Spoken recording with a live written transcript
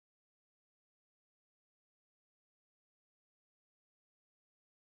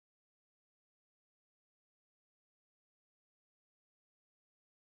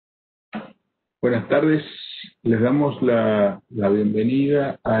Buenas tardes, les damos la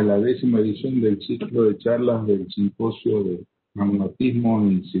bienvenida a la 10ª edición del ciclo de charlas del simposio de Magmatismo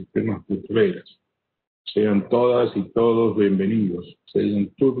en Sistemas Petroleros. Sean todas y todos bienvenidos,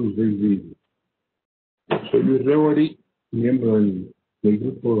 sean todos bienvenidos. Soy Luis Rebori, miembro del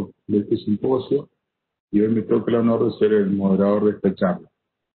grupo de este simposio, y hoy me toca el honor de ser el moderador de esta charla.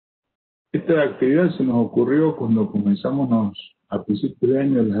 Esta actividad se nos ocurrió cuando comenzamos a principios de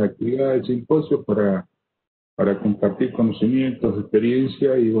año las actividades del simposio para compartir conocimientos,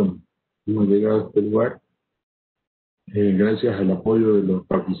 experiencia y bueno, hemos llegado a este lugar gracias al apoyo de los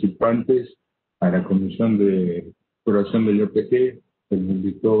participantes a la Comisión de Exploración del IPG, que nos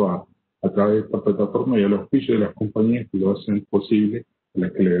invitó a través de esta plataforma y a los auspicios de las compañías que lo hacen posible, a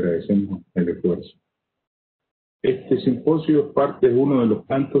las que le agradecemos el esfuerzo. Este simposio es uno de los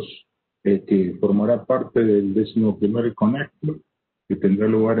tantos que formará parte del 11º Connecto, que tendrá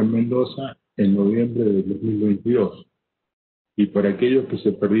lugar en Mendoza en noviembre de 2022. Y para aquellos que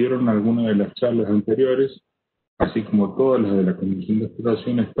se perdieron alguna de las charlas anteriores, así como todas las de la Comisión de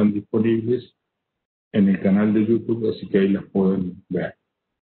Exploración, están disponibles en el canal de YouTube, así que ahí las pueden ver.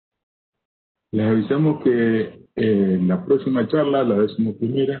 Les avisamos que la próxima charla, la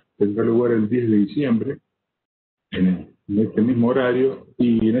 11ª, tendrá lugar el 10 de diciembre, en este mismo horario,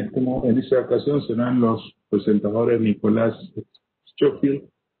 y en esa ocasión serán los presentadores Nicolás Schofield,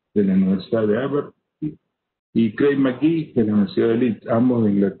 de la Universidad de Aberdeen, y Craig McGee, de la Universidad de Leeds, ambos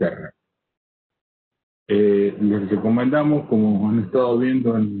de Inglaterra. Les recomendamos, como han estado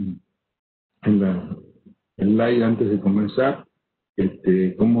viendo en live antes de comenzar,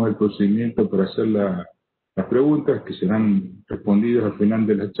 cómo es el procedimiento para hacer las preguntas que serán respondidas al final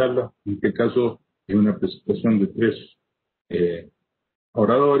de la charla. En este caso es una presentación de 3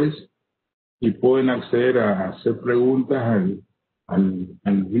 oradores y pueden acceder a hacer preguntas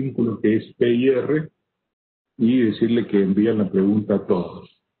al vínculo que es PIR y decirle que envían la pregunta a todos.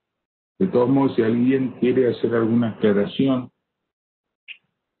 De todos modos, si alguien quiere hacer alguna aclaración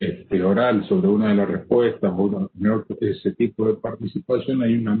oral sobre una de las respuestas o ese tipo de participación,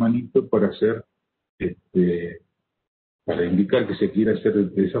 hay una manito para hacer, para indicar que se quiere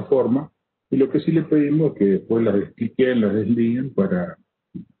hacer de esa forma. Y lo que sí le pedimos es que después las expliquen, las desliguen para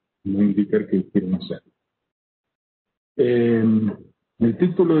no indicar que quieren hacer. El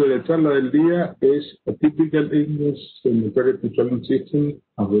título de la charla del día es Atypical igneous sedimentary petroleum system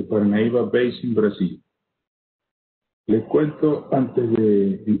of the Parnaíba Basin, Brasil. Les cuento, antes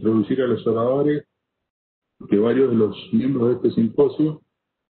de introducir a los oradores, que varios de los miembros de este simposio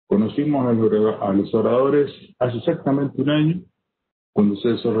conocimos a los oradores hace exactamente un año, cuando se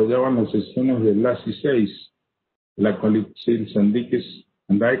desarrollaban las sesiones del LASI 6, la Colipsil Sandiques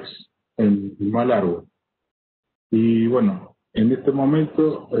and Dikes, en Malargüe. Y bueno, en este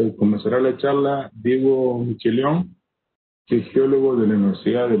momento comenzará la charla Diego Micheleón, que es geólogo de la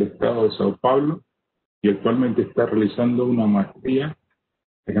Universidad del Estado de Sao Paulo y actualmente está realizando una maestría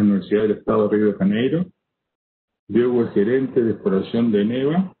en la Universidad del Estado de Río de Janeiro. Diego es gerente de exploración de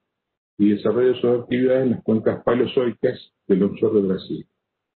ENEVA y desarrolla sus actividades en las cuencas paleozoicas del offshore de Brasil.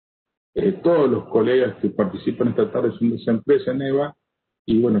 Todos los colegas que participan esta tarde son de esa empresa ENEVA,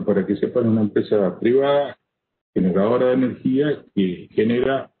 y bueno, para que sepan, es una empresa privada generadora de energía que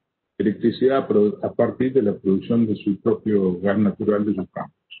genera electricidad a partir de la producción de su propio gas natural de sus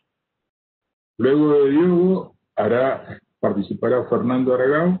campos. Luego de Diego participará Fernando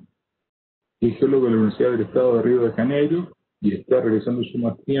Aragao, que es geólogo de la Universidad del Estado de Río de Janeiro y está realizando su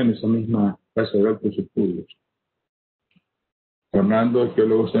maestría en esa misma casa de altos estudios. Fernando es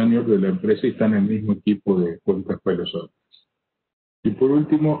geólogo senior de la empresa y está en el mismo equipo de cuencas paleozoicas. Y por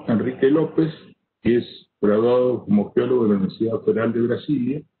último, Henrique Lopes, que es graduado como geólogo de la Universidad Federal de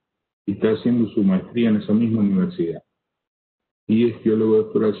Brasilia y está haciendo su maestría en esa misma universidad. Y es geólogo de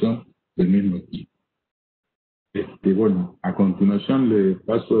exploración del mismo equipo. Bueno, a continuación le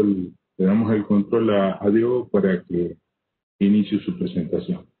damos el control a Diego para que inicie su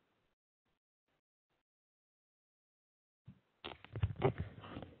presentación.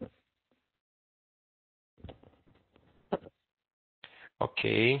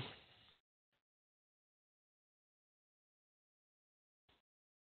 Okay.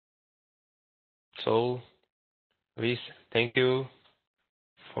 So, Luis, thank you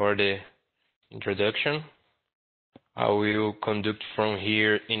for the introduction. I will conduct from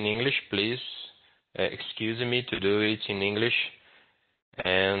here in English, please. Excuse me to do it in English,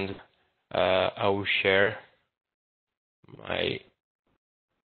 and I will share my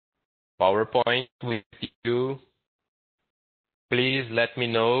PowerPoint with you. Please let me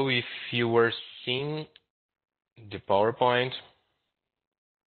know if you were seeing the PowerPoint.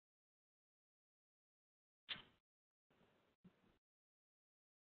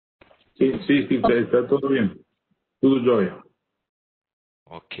 Sí, sí, sí, está todo bien. Tudo jóia.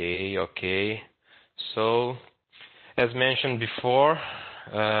 Okay, okay. So, as mentioned before,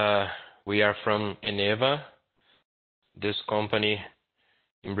 we are from Eneva, this company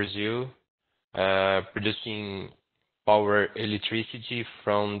in Brazil, producing power electricity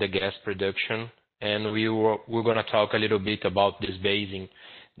from the gas production. And we're going to talk a little bit about this basin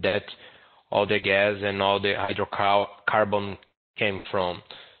that all the gas and all the hydrocarbon came from.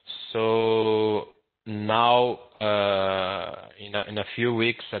 So now, in a few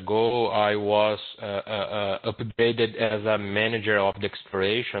weeks ago, I was upgraded as a manager of the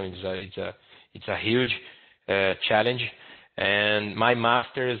exploration. It's a huge challenge, and my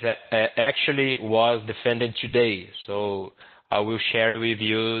master's actually was defended today. So I will share with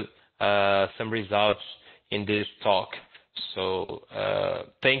you some results in this talk. So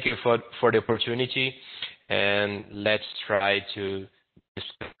thank you for the opportunity, and let's try to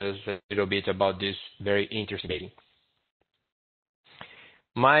discuss a little bit about this very interesting.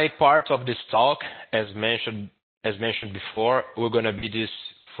 My part of this talk, as mentioned before, we're going to be this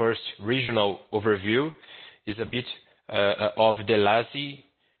first regional overview, is a bit of the LASI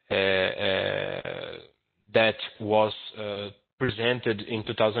that was presented in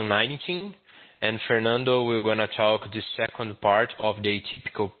 2019. And Fernando, we're going to talk the second part of the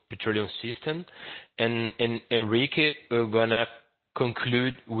atypical petroleum system. And Henrique, we're going to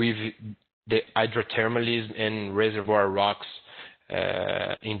conclude with the hydrothermalism and reservoir rocks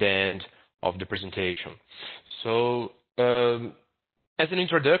in the end of the presentation. So as an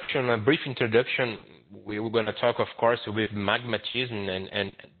introduction, a brief introduction, we were going to talk, of course, with magmatism.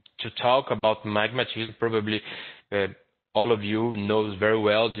 And to talk about magmatism, probably all of you knows very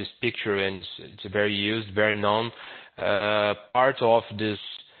well this picture, and it's very used, very known. Part of this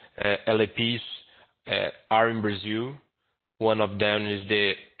LAPs are in Brazil. One of them is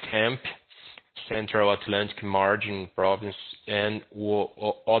the CAMP, Central Atlantic Margin Province, and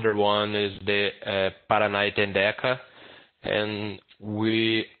other one is the Parnaíba, and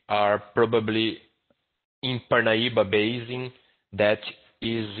we are probably in Parnaíba Basin, that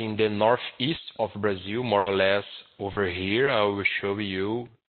is in the northeast of Brazil, more or less over here. I will show you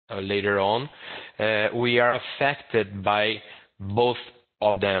later on. We are affected by both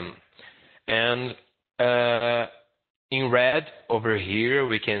of them. And in red over here,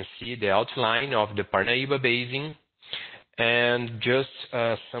 we can see the outline of the Parnaíba Basin. And just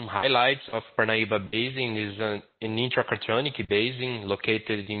some highlights of Parnaíba Basin is an intracartonic basin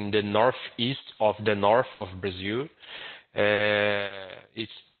located in the northeast of the north of Brazil.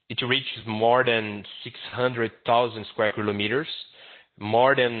 It reaches more than 600,000 square kilometers,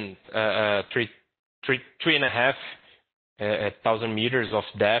 more than 3,500 meters of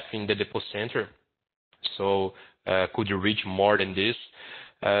depth in the depot center. So could you reach more than this?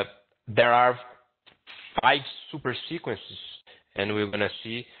 There are 5 super sequences, and we're going to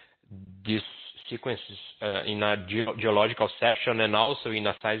see these sequences in a geological section and also in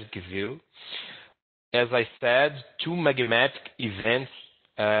a seismic view. As I said, 2 magmatic events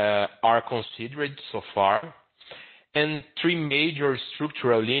are considered so far, and 3 major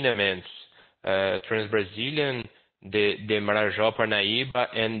structural lineaments, Trans-Brazilian, the Marajó Parnaíba,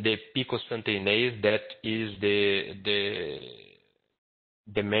 and the Pico Santa Inês, that is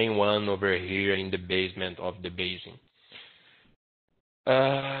the main one over here in the basement of the basin.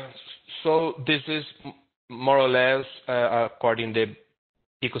 So this is more or less according to the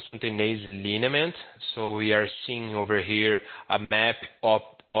Pico Santa Inês lineament. So we are seeing over here a map of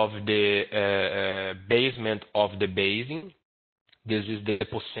the basement of the basin. This is the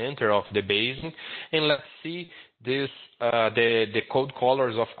center of the basin, and let's see this. The cold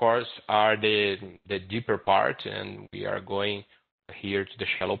colors, of course, are the deeper part, and we are going here to the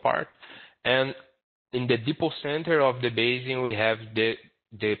shallow part. And in the depot center of the basin, we have the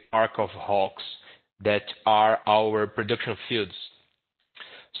park of rocks that are our production fields.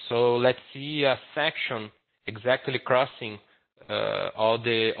 So let's see a section exactly crossing all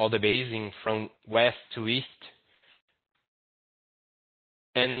the basin from west to east.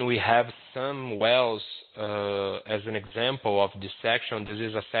 And we have some wells as an example of this section. This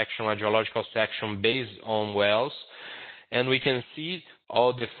is a section, a geological section based on wells. And we can see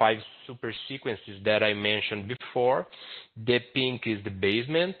all the 5 super sequences that I mentioned before. The pink is the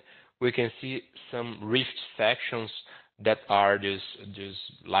basement. We can see some rift sections that are this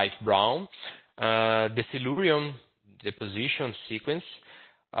light brown. The Silurian deposition sequence.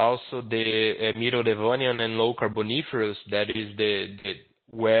 Also the Middle Devonian and Low Carboniferous, that is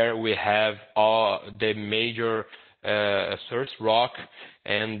where we have all the major source rock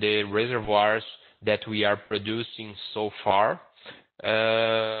and the reservoirs that we are producing so far.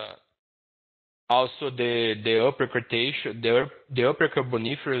 also the upper Cretaceous, the upper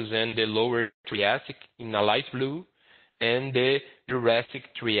Carboniferous and the lower Triassic in a light blue, and the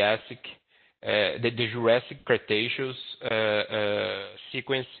Jurassic Triassic, the Jurassic Cretaceous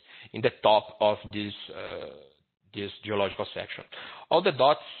sequence in the top of this geological section. All the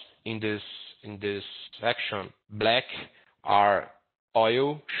dots in this section, black are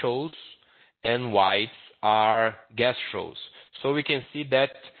oil shows and whites are gas shows. So we can see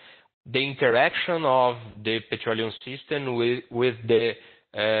that the interaction of the petroleum system with the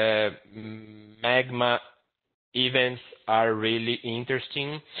magma events are really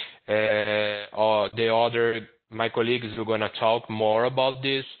interesting. My colleagues are going to talk more about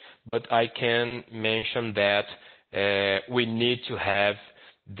this, but I can mention that we need to have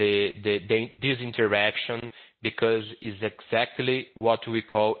this interaction because it's exactly what we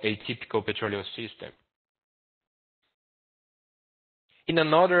call a typical petroleum system. In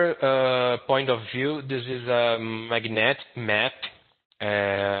another point of view, this is a magnetic map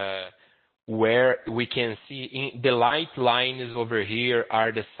where we can see the light lines over here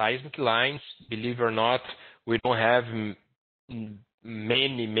are the seismic lines. Believe it or not, we don't have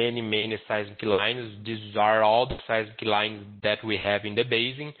many seismic lines. These are all the seismic lines that we have in the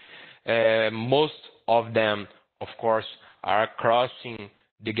basin. Most of them, of course, are crossing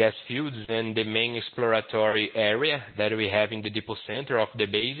the gas fields and the main exploratory area that we have in the depot center of the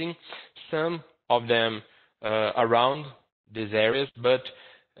basin. Some of them around these areas, but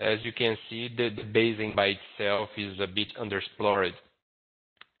as you can see, the basin by itself is a bit underexplored.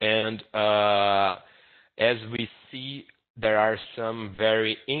 And as we see, there are some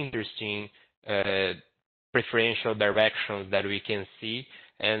very interesting preferential directions that we can see.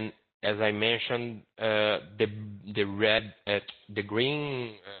 And as I mentioned, the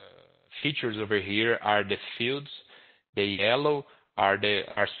green features over here are the fields. The yellow are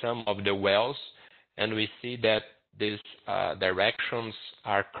some of the wells, and we see that these directions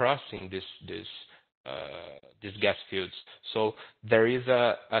are crossing these gas fields. So there is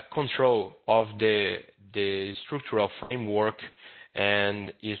a control of the structural framework,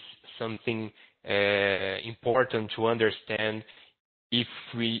 and is something important to understand if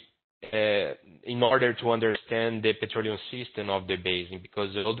we in order to understand the petroleum system of the basin,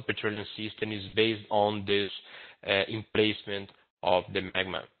 because the old petroleum system is based on this emplacement of the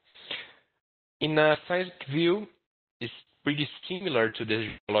magma. In a seismic view, it's pretty similar to the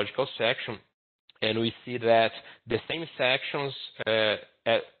geological section, and we see that the same sections,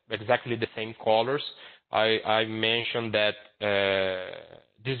 exactly the same colors. I mentioned that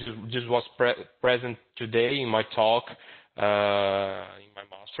this was present today in my talk, in my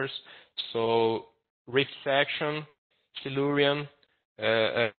master's. So rift section, Silurian,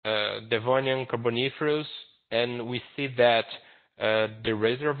 Devonian, Carboniferous, and we see that the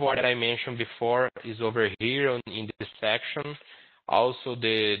reservoir that I mentioned before is over here in this section. Also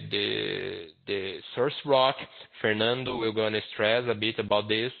the source rock. Fernando will going to stress a bit about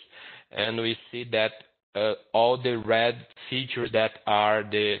this, and we see that all the red features that are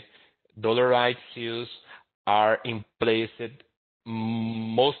the dolerite seals are in place,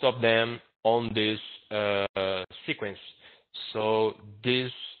 most of them on this sequence. So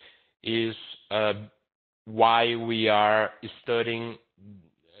this is why we are studying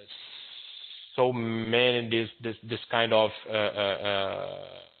so many this kind of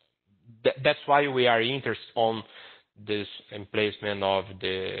that's why we are interested on this emplacement of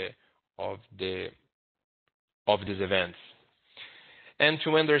these events. And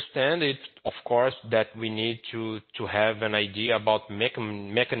to understand it, of course, that we need to have an idea about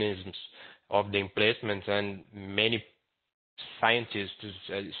mechanisms of the emplacements, and many scientists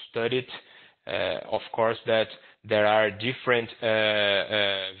studied, of course, that there are different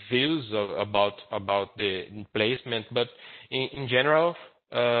views about the emplacement, but in general,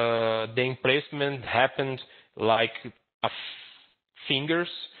 the emplacement happened like fingers,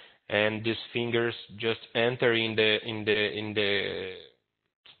 and these fingers just enter in the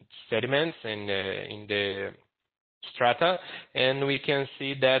sediments and in the strata, and we can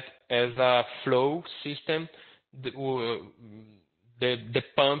see that as a flow system. The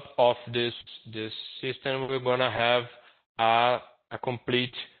pump of this system, we're gonna have a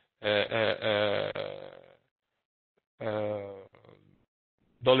complete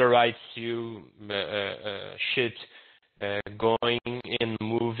dolerite seal sheet going and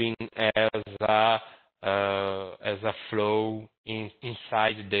moving as a flow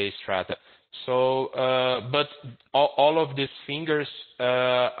inside the strata. So, but all of these fingers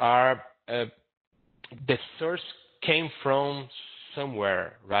are the source came from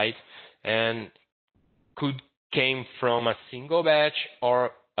somewhere, right? And came from a single batch,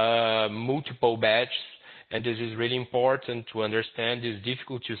 or multiple batches, and this is really important to understand. It's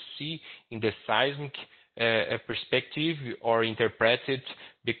difficult to see in the seismic perspective or interpret it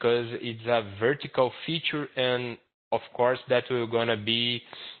because it's a vertical feature, and of course that will gonna be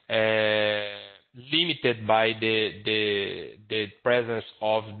limited by the presence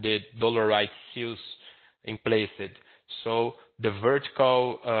of the dolerite seals in place. So the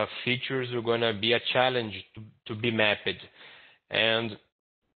vertical features are gonna be a challenge to be mapped, and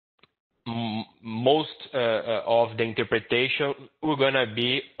most of the interpretation we're gonna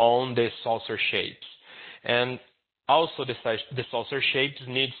be on the saucer shapes, and also the saucer shapes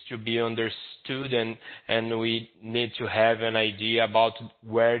needs to be understood, and we need to have an idea about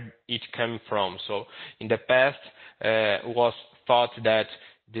where it came from. So in the past was thought that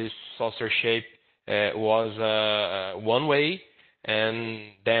this saucer shape was one way,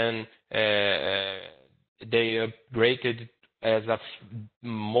 and then they upgraded as a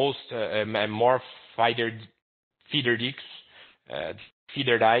more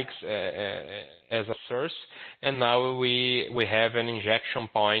feeder dikes as a source, and now we have an injection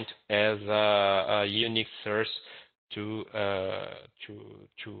point as a unique source to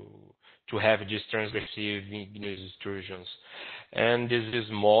have these transgressive igneous intrusions. And this is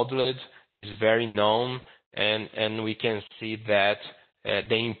modeled, is very known, and we can see that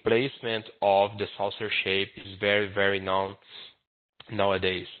the emplacement of the saucer shape is very, very known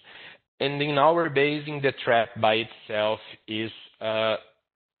nowadays. And in our basin, the trap by itself is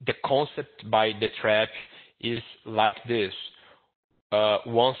the concept by the trap is like this: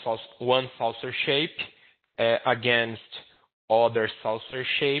 one saucer shape against other saucer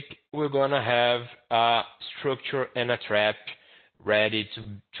shape. We're gonna have a structure and a trap ready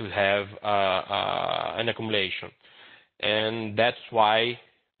to have an accumulation. And that's why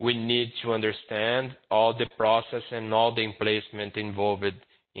we need to understand all the process and all the emplacement involved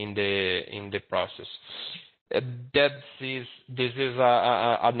in the process. This is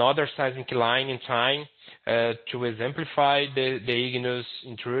another seismic line in time to exemplify the igneous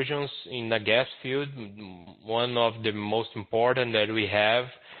intrusions in a gas field, one of the most important that we have.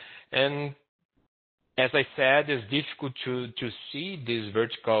 And as I said, it's difficult to see these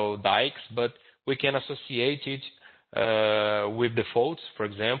vertical dikes, but we can associate it with the faults, for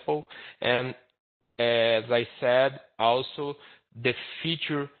example. And as I said, also the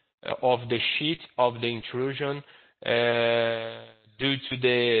feature of the sheet of the intrusion due to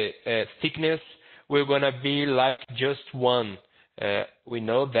the thickness, we're going to be like just one. We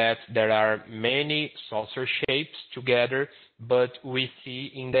know that there are many saucer shapes together, but we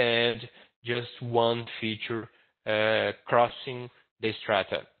see in the end just one feature crossing the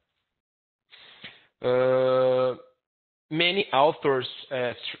strata. Many authors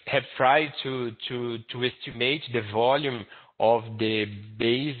have tried to estimate the volume of the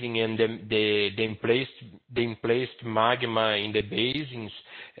basin and the emplaced magma in the basins.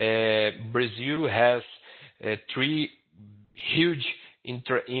 Brazil has three huge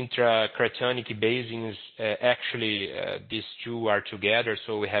intracratonic basins. Actually, these two are together.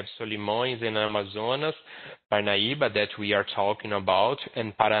 So we have Solimões and Amazonas, Parnaíba that we are talking about,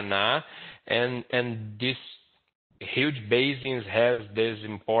 and Paraná, and these huge basins have this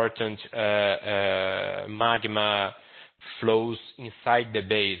important magma flows inside the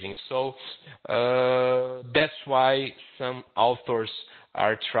basin. So that's why some authors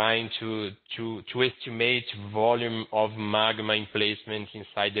are trying to estimate volume of magma emplacements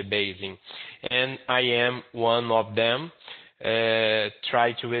inside the basin. And I am one of them,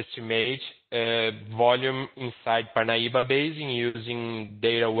 try to estimate volume inside Parnaíba Basin using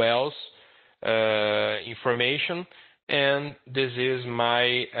data wells information, and this is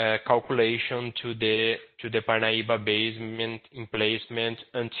my calculation to the Parnaíba Basin emplacement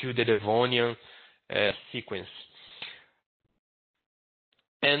until the Devonian sequence.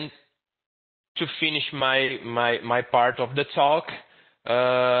 And to finish my part of the talk,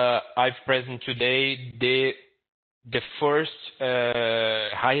 I've present today the first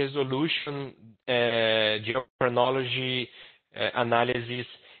high resolution geochronology analysis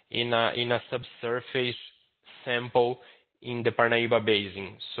in a subsurface sample in the Parnaíba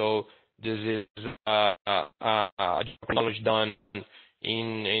Basin. So this is a geochronology done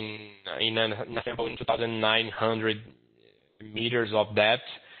in a sample in 2,900 meters of depth,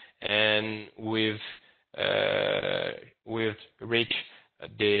 and we've reached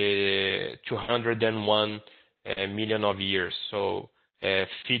the 201 million of years. So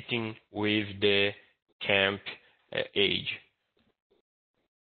fitting with the camp age.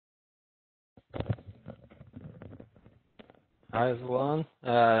 Hi everyone,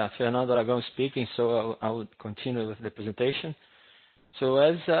 Fernando Aragao speaking, so I will continue with the presentation. So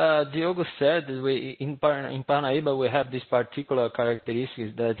as Diogo said, in Parnaíba we have this particular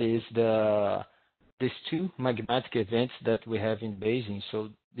characteristic that is these two magmatic events that we have in basin. So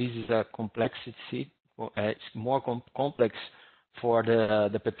this is a complexity. It's more complex for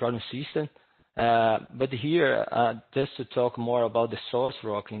the petroleum system. But here, just to talk more about the source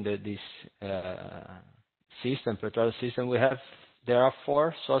rock in this system, petroleum system, there are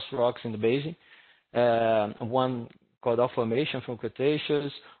 4 source rocks in the basin. One called Formation from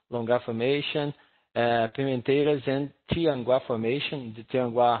Cretaceous, Longar Formation, Pimenteiras, and Tianguá Formation. The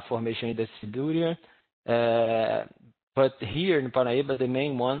Tianguá Formation is the Silurian. But here in Parnaíba, the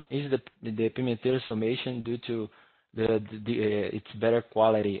main one is the Pimenteiras Formation due to its better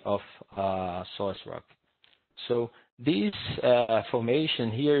quality of source rock. So this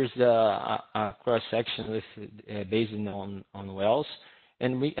formation here is a cross section with based on wells,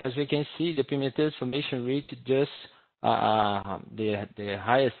 and as we can see, the Pimenteiras Formation reached just the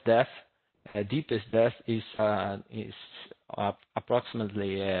highest depth, deepest depth is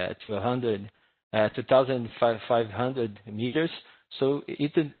approximately 2,500 meters. So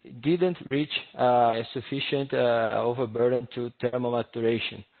it didn't reach a sufficient overburden to thermal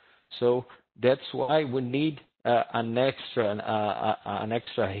maturation. So that's why we need an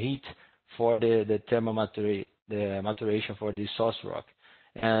extra heat for the thermal maturation for the source rock.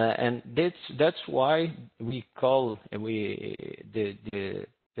 And that's why we call the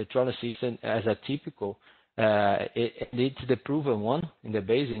petroleum system as atypical. It's the proven one in the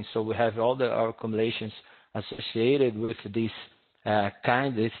basin. So we have all our accumulations associated with this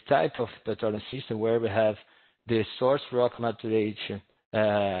type of petroleum system where we have the source rock maturation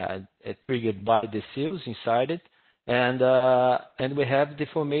triggered by the seals inside it, and we have the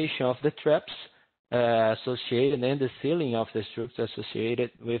formation of the traps associated and the sealing of the structure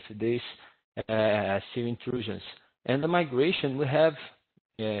associated with these seal intrusions. And the migration, we have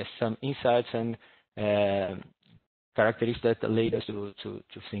some insights and characteristics that lead us to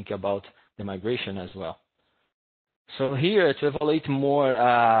think about the migration as well. So here to evaluate more,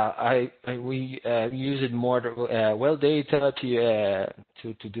 we used more well data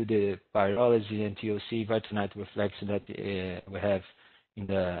to do the pyrology and TOC vitonite reflection that we have in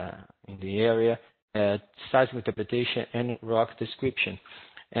the area, seismic interpretation and rock description.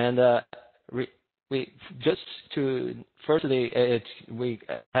 And we just to firstly we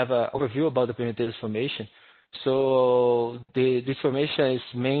have an overview about the Pimenteiras Formation. So this formation is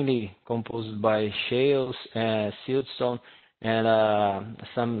mainly composed by shales, siltstone, and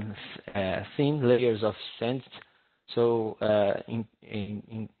some thin layers of sand, so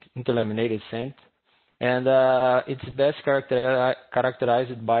in interlaminated sand. And it's best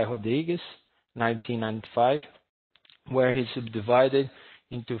characterized by Rodrigues, 1995, where he subdivided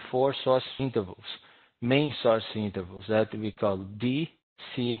into 4 source intervals, main source intervals that we call D,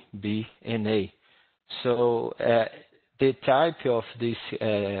 C, B, and A. So the type of this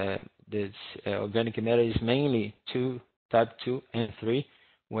organic matter is mainly type 2 and 3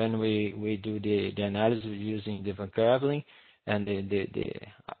 when we do the analysis using the Van Kerveling and the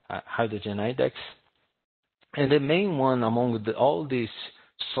hydrogen index. And the main one among all these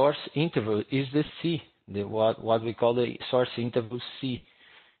source intervals is the C, what we call the source interval C,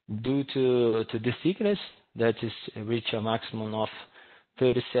 due to the thickness that is reach a maximum of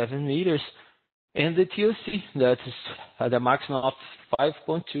 37 meters. And the TOC, that is at a maximum of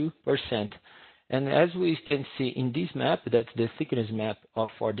 5.2%. And as we can see in this map, that's the thickness map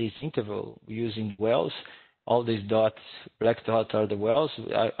for this interval using wells. All these dots, black dots are the wells.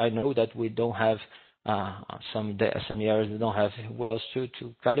 I know that we don't have some areas we don't have wells to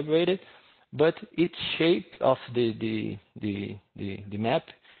calibrate it, but its shape of the map,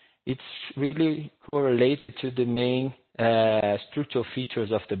 it's really correlated to the main structural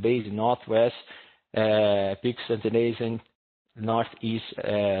features of the basin: northwest, Pico Santanese, northeast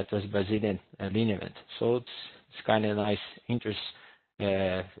Trans-Brazilian lineament. So it's kind of nice, interesting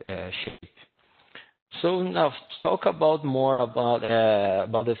shape. So now to talk about more about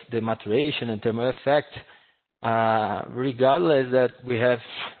the maturation and thermal effect. Regardless that we have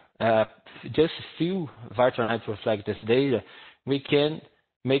just a few vitonite reflectors data, we can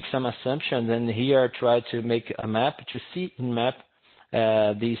make some assumptions, and here try to make a map to see in map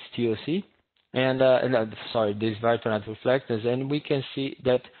these TOC and these vitonite reflectors, and we can see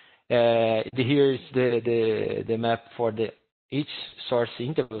that here is the map for each source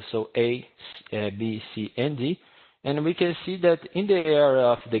interval, so A, B, C, and D, and we can see that in the area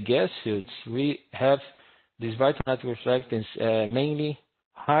of the gas fields we have these vitonite reflectance mainly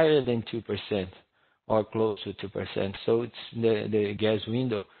higher than 2%. Or close to 2%. So it's the gas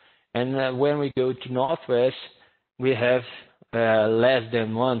window. And when we go to northwest, we have less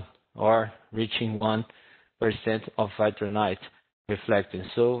than 1 or reaching 1% of vitronite reflecting.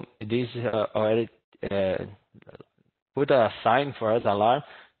 So this already put a sign for us, alarm,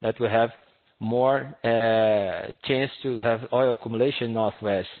 that we have more chance to have oil accumulation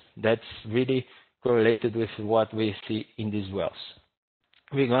northwest. That's really correlated with what we see in these wells.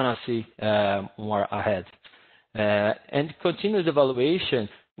 We're gonna see more ahead. And continuous evaluation,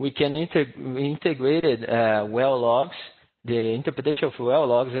 we can integrated well logs, the interpretation of well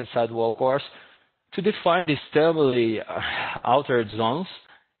logs and sidewall cores to define these thermally altered zones.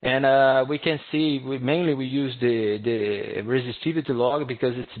 And we can see, we use the resistivity log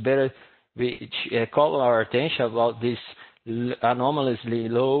because it's better. We call our attention about this anomalously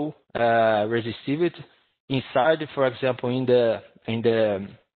low resistivity inside, for example, in the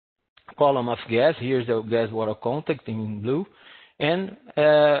column of gas. Here's the gas-water contact in blue, and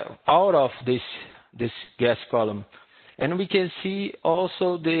out of this gas column. And we can see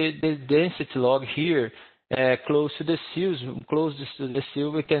also the density log here close to the seals. Close to the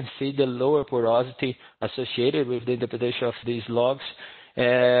seal, we can see the lower porosity associated with the interpretation of these logs,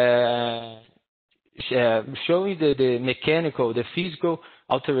 showing the mechanical, the physical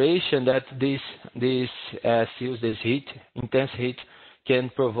alteration that these seals, this heat, intense heat, can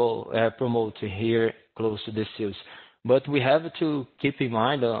promote here close to the seals. But we have to keep in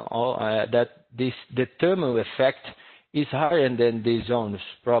mind that the thermal effect is higher than these zones,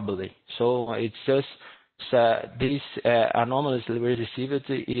 probably. So it's just this anomalous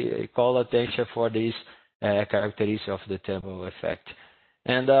resistivity call attention for these characteristics of the thermal effect.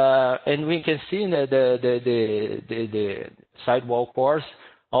 And we can see in the sidewall cores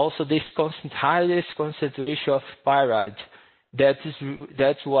also this highest concentration of pyrite.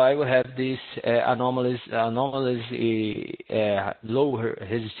 That's why we have this anomalous lower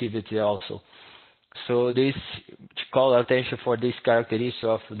resistivity also. So this call attention for this characteristic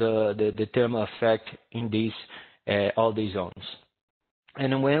of the thermal effect in these all these zones.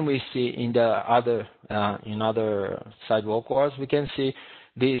 And when we see in the other sidewall cores, we can see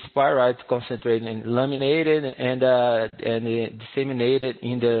this pyrite concentrated and laminated and disseminated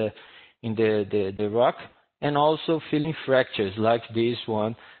in the rock, and also filling fractures like this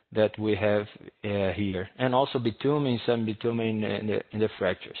one that we have here, and also bitumen, some bitumen in the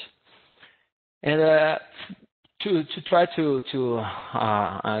fractures. And to try to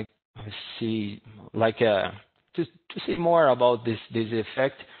see to see more about this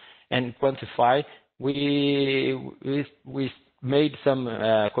effect and quantify, we made some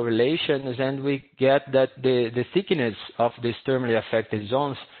correlations, and we get that the thickness of these thermally affected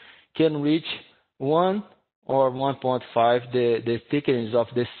zones can reach 1 or 1.5 the thickness of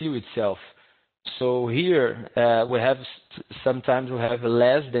the seal itself. So here sometimes we have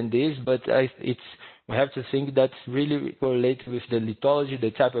less than this, but we have to think that's really correlated with the lithology,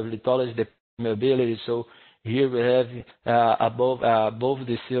 the type of lithology, the permeability. So here we have above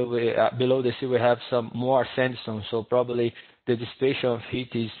the seal, below the seal we have some more sandstone. So probably the dissipation of heat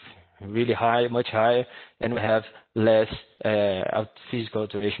is really high, much higher, and we have less physical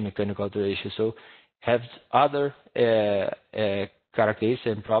alteration, mechanical alteration. So have other characteristics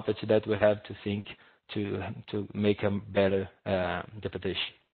and properties that we have to think to make a better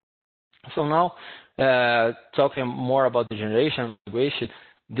interpretation. So now, talking more about the generation migration,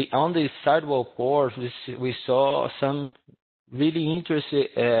 on the sidewall cores, we saw some really interesting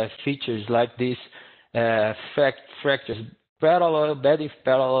features like these fractures, bedding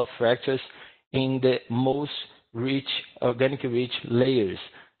parallel fractures in the most organic rich layers.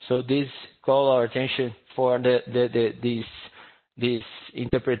 So this call our attention for this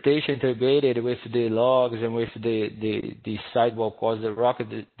interpretation integrated with the logs and with the sidewall cores, the rock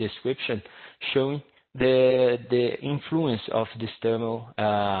description, showing the influence of this thermal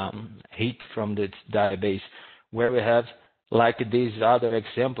heat from the diabase, where we have like these other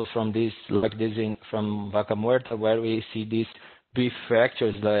examples from this, from Vaca Muerta, where we see these beef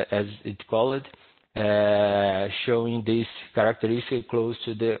fractures, as it's called, showing this characteristic close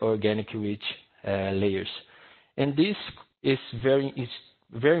to the organic rich layers. And this is very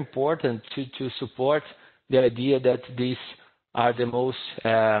important to support the idea that these are the most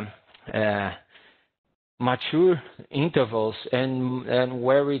mature intervals, and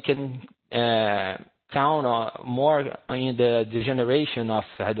where we can count on more in the generation of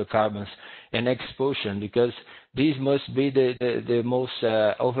hydrocarbons and expulsion, because these must be the most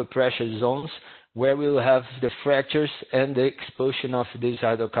overpressure zones where we will have the fractures and the expulsion of these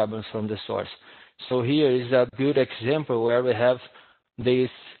hydrocarbons from the source. So here is a good example where we have these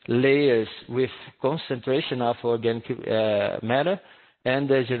layers with concentration of organic matter and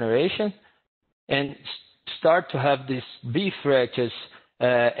the generation. And start to have these B fractures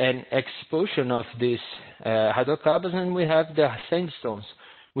and expulsion of these hydrocarbons, and we have the sandstones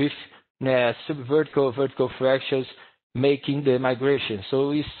with subvertical, vertical fractures making the migration. So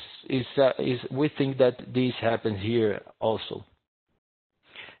we think that this happens here also.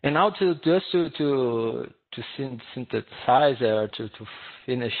 And now to synthesize or to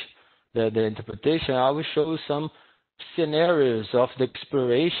finish the interpretation, I will show some scenarios of the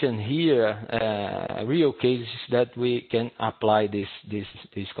exploration here, real cases that we can apply this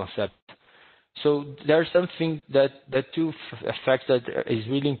concept. So there's something that the two effects that is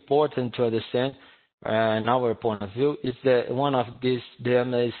really important to understand in our point of view is that one of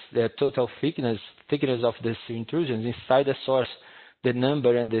them is the total thickness of the sea intrusions inside the source. The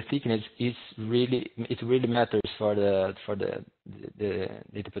number and the thickness really matters for the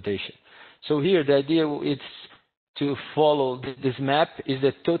interpretation. So here the idea is to follow this map is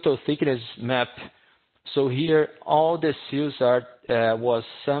the total thickness map. So here all the seals was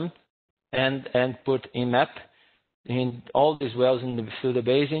summed and put in map in all these wells in the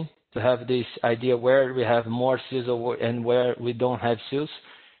basin to have this idea where we have more seals and where we don't have seals.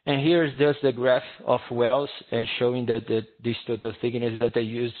 And here is just the graph of wells showing this total thickness that I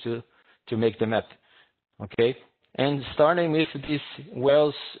used to make the map. Okay, and starting with these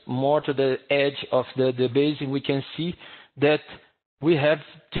wells more to the edge of the basin, we can see that we have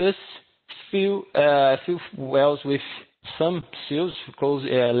just few wells with some seals, close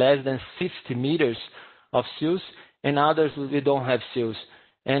less than 50 meters of seals, and others we don't have seals.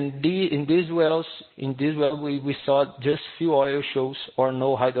 And in these wells, we saw just few oil shows or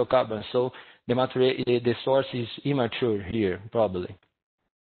no hydrocarbons. So the source is immature here, probably.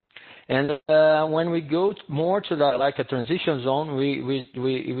 And when we go more to like a transition zone,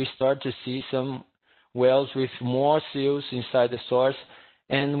 we start to see some wells with more seals inside the source,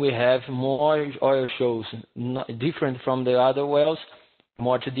 and we have more oil shows, different from the other wells,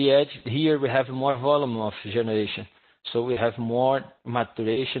 more to the edge. Here we have more volume of generation. So we have more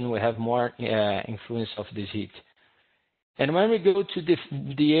maturation, we have more influence of this heat. And when we go to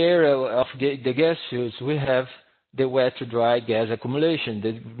the area of the gas fields, we have the wet to dry gas accumulation.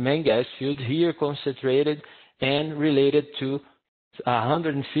 The main gas field here concentrated and related to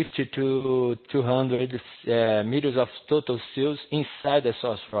 150 to 200 meters of total seals inside the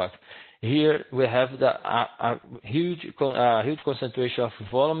source rock. Here we have the huge concentration of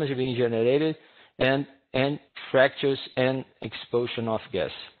volumes being generated and fractures and expulsion of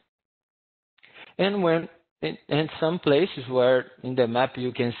gas. And when in some places where in the map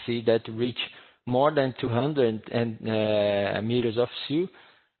you can see that reach more than 200 meters of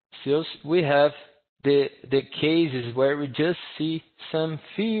seals, we have the cases where we just see some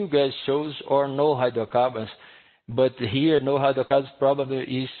few gas shows or no hydrocarbons. But here, no hydrocarbons probably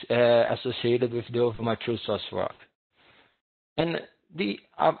is associated with the overmature source rock. And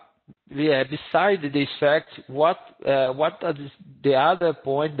beside this fact, what are the other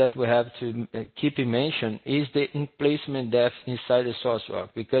point that we have to keep in mention is the emplacement depth inside the source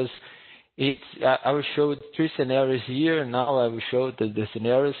rock, because I will show three scenarios here. Now I will show the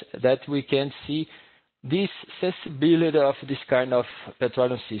scenarios that we can see this sensibility of this kind of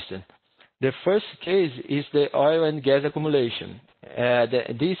petroleum system. The first case is the oil and gas accumulation.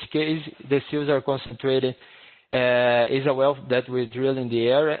 This case, the seals are concentrated. Is a well that we drill in the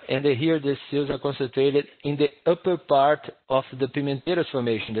area, and here the seals are concentrated in the upper part of the Pimenteros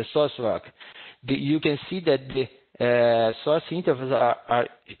formation, the source rock. You can see that the source intervals are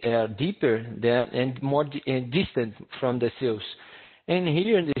deeper than and more distant from the seals. And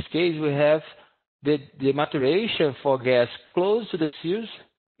here in this case, we have the maturation for gas close to the seals,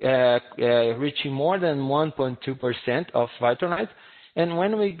 reaching more than 1.2% of vitonite. And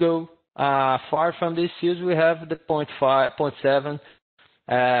when we go far from these seals, we have the 0.7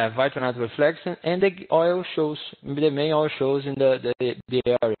 vitonite reflection, and the oil shows, the main oil shows in the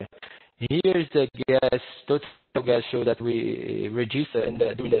area. Here is the total gas show that we register and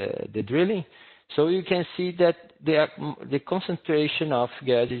do the drilling. So you can see that the concentration of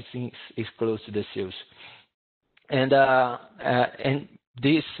gas is close to the seals. And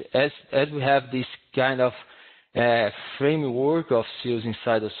this, as we have this kind of framework of seals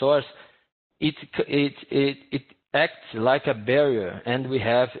inside the source, it acts like a barrier, and we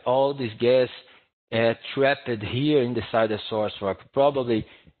have all this gas trapped here in the side of the source rock. Probably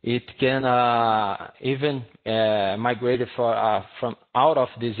it can even migrate from out of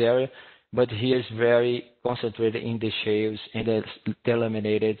this area, but here is very concentrated in the shales and the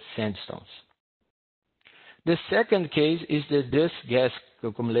delaminated sandstones. The second case is the dust gas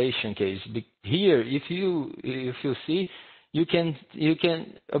accumulation case. Here, if you see, you can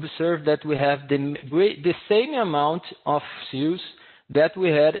observe that we have the same amount of seals that we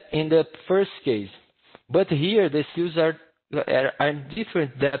had in the first case. But here the seals are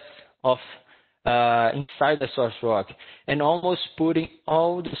different depth of inside the source rock, and almost putting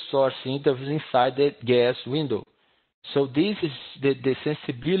all the source intervals inside the gas window. So this is the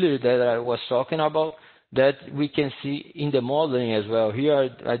sensibility that I was talking about, that we can see in the modeling as well. Here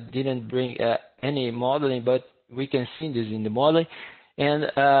I didn't bring any modeling, but we can see this in the modeling. And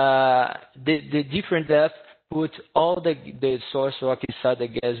the different depth put all the source rock inside the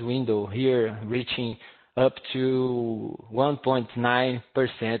gas window, here reaching up to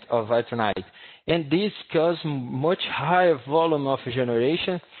 1.9% of vitronite. And this causes much higher volume of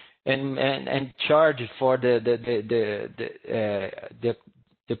generation and charge for the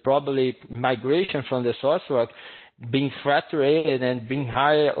probably migration from the source rock being fracturated and being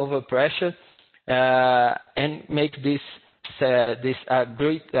higher overpressure, and make this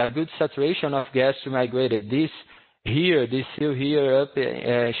good saturation of gas to migrate it. This seal here up,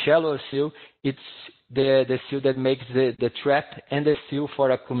 shallow seal, it's the seal that makes the trap and the seal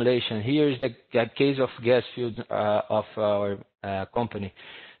for accumulation. Here is a case of gas field of our company.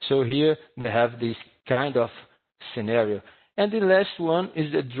 So here we have this kind of scenario. And the last one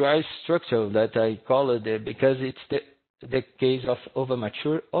is the dry structure that I call it because it's the case of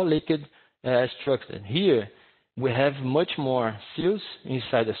overmature or liquid structure. Here we have much more seals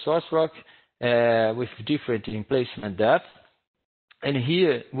inside the source rock with different emplacement depth. And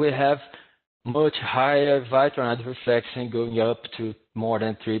here we have much higher vitronite reflection going up to more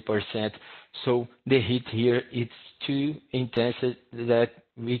than 3%. So the heat here is too intense that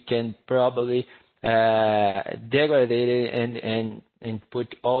we can probably degrade it and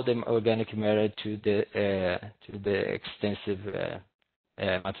put all the organic matter to the extensive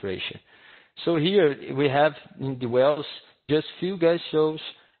maturation. So here we have in the wells just few gas shows.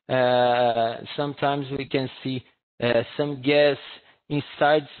 Sometimes we can see some gas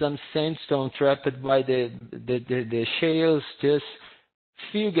inside some sandstone trapped by the shales. Just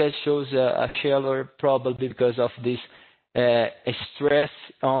few gas shows a shallower, probably because of this stress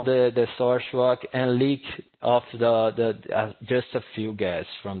on the source rock and leak of just a few gas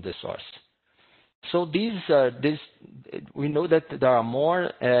from the source. So we know that there are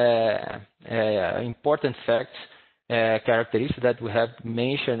more important facts, characteristics that we have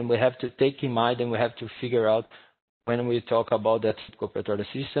mentioned, we have to take in mind, and we have to figure out when we talk about that petroleum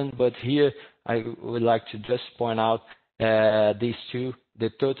system. But here I would like to just point out these two: the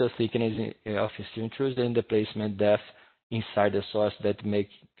total thickness of steel intrusion and the placement depth inside the source, that make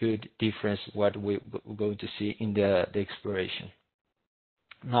good difference what we're going to see in the exploration.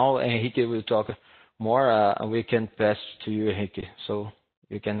 Now Henrique will talk more. We can pass to you, Henrique, so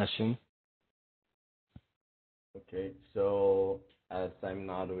you can assume. Okay, so as I'm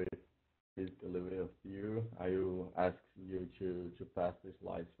not with this delivery of you, I will ask you to pass the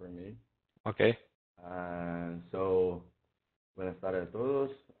slides for me. Okay. So, buenas tardes a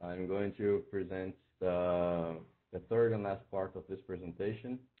todos. I'm going to present the third and last part of this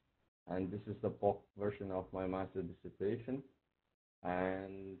presentation, and this is the POC version of my master dissertation,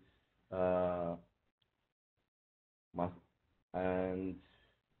 and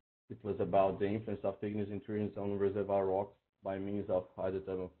it was about the influence of igneous intrusions on reservoir rocks by means of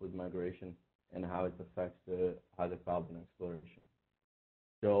hydrothermal fluid migration and how it affects the hydrocarbon exploration.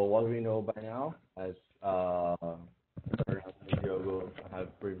 So what we know by now, as Fernando and Diogo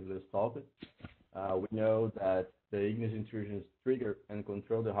have previously talked, we know that the igneous intrusions trigger and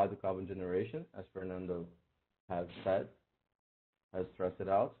control the hydrocarbon generation, as Fernando has said, has stressed it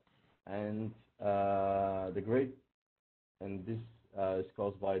out, and this is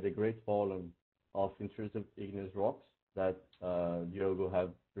caused by the great volume of intrusive igneous rocks that Diogo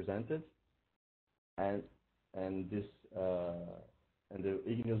have presented, and the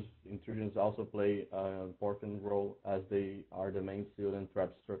igneous intrusions also play an important role, as they are the main seal and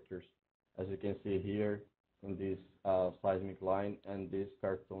trap structures, as you can see here in this seismic line and this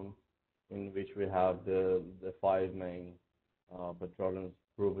cartoon, in which we have the 5 main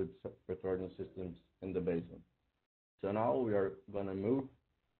proven petroleum systems in the basin. So now we are going to move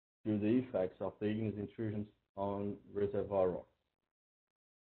to the effects of the igneous intrusions on reservoir rocks.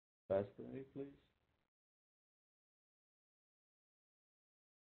 Fast for me, please.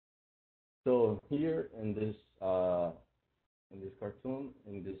 So here in this cartoon,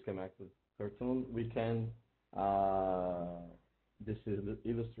 in this schematic cartoon, we can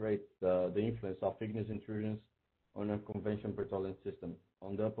illustrate the influence of igneous intrusions on a conventional petroleum system.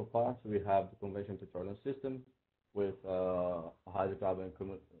 On the upper part, we have the conventional petroleum system with hydrocarbon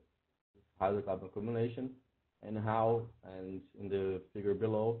accumulation, and how, and in the figure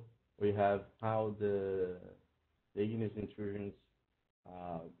below, we have how the igneous intrusions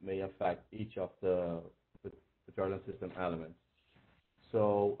may affect each of the petroleum system elements.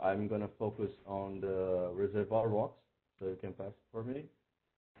 So I'm going to focus on the reservoir rocks, so you can pass for me.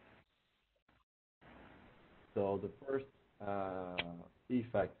 So the first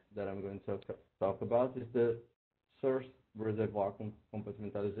effect that I'm going to talk about is the source reservoir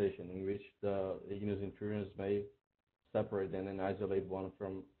compartmentalization, in which the igneous intrusions may separate and then isolate one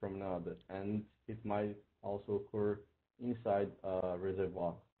from another, and it might also occur inside a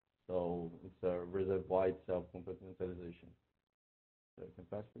reservoir. So it's a reservoir itself compartmentalization. So you can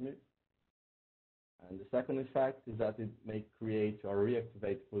pass for me. And the second effect is that it may create or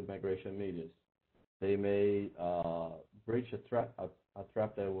reactivate fluid migration medias. They may breach a trap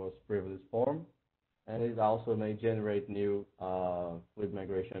that was previously formed, and it also may generate new fluid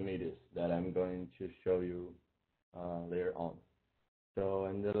migration medias that I'm going to show you later on. So,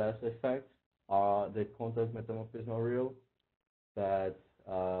 and the last effect are the contact metamorphismal reel that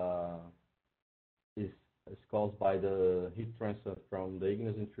is caused by the heat transfer from the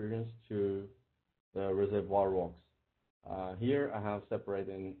igneous intrusions to the reservoir rocks. Here I have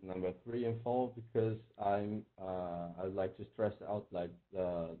separated number 3 and 4 because I'd like to stress out that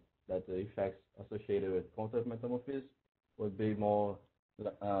the effects associated with contact metamorphism would be more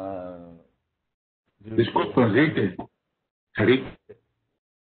Disculpa, Henrique. Henrique.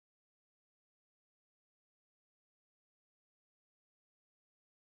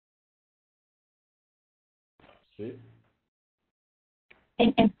 Sí.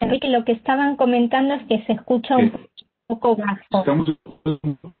 Enrique, lo que estaban comentando es que se escucha un poco bajo. Estamos... Voy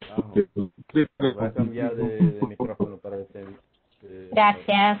a cambiar de micrófono para este.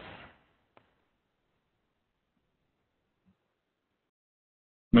 Gracias.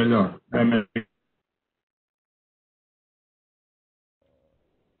 Melhor.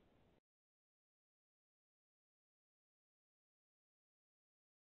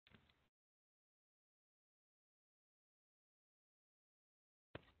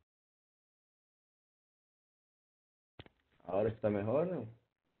 Ahora está mejor, ¿no?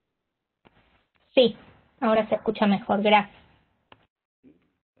 Sí, ahora se escucha mejor, gracias.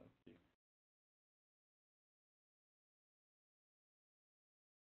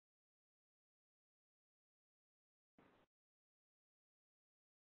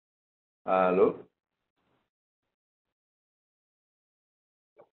 ¿Aló?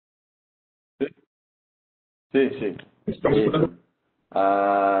 Sí, sí, sí.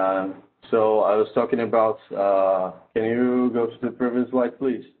 So I was talking about, can you go to the previous slide,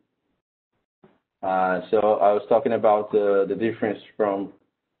 please? So I was talking about the difference from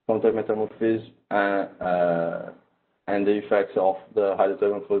contact metamorphism and the effects of the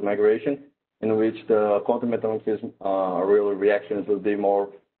hydrothermal fluid migration, in which the contact metamorphism real reactions would be more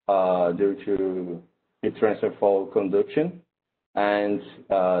due to heat transfer for conduction, and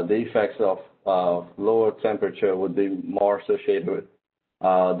the effects of lower temperature would be more associated with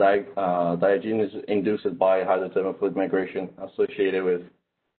diagenesis induced by hydrothermal fluid migration associated with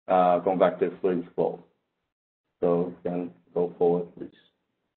convective fluid flow. So you can go forward, please.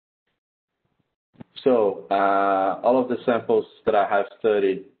 So all of the samples that I have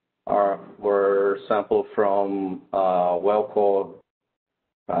studied were sampled from well core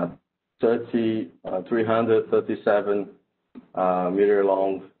 337 meter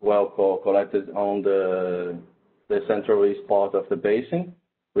long well core collected on the central east part of the basin,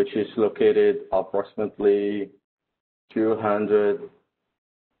 which is located approximately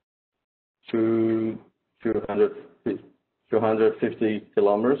 250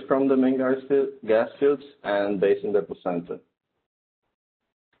 kilometers from the main gas fields and basin epicenter.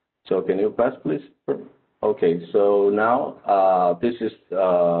 So can you pass, please? Okay, so now this is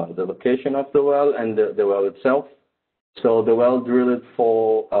the location of the well and the well itself. So the well drilled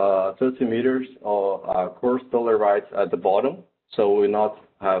for 30 meters of coarse dolerite at the bottom, so we not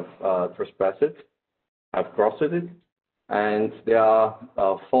have trespassed it, have crossed it, and there are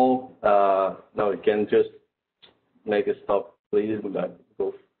 4. No, you can just make a stop, please.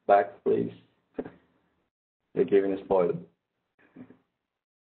 Go back, please. You're giving a spoiler.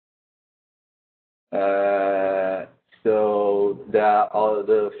 So there are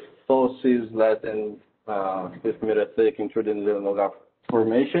the 4 seas less than 50 meter thick, including the Nogar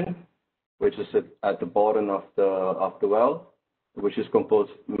formation, which is at the bottom of the well, which is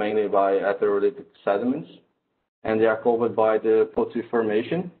composed mainly by heterolytic sediments, and they are covered by the Pottery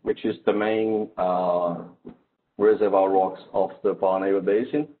Formation, which is the main reservoir rocks of the Parnaíba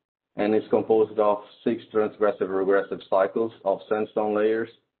Basin, and it's composed of 6 transgressive regressive cycles of sandstone layers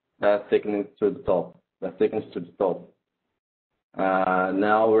that thicken to the top. that thickens to the top.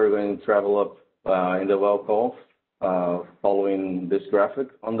 Now we're going to travel up in the well curve, following this graphic.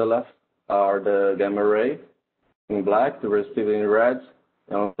 On the left are the gamma ray in black, the resistivity in red.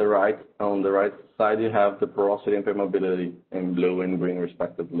 And on the right side, you have the porosity and permeability in blue and green,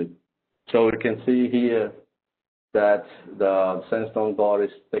 respectively. So we can see here that the sandstone body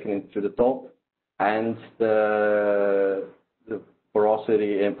is taken to the top, and the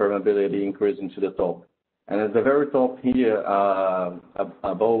porosity and permeability increasing to the top. And at the very top here,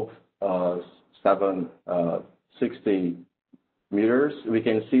 above 760 meters, we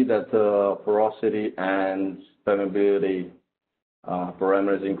can see that the porosity and permeability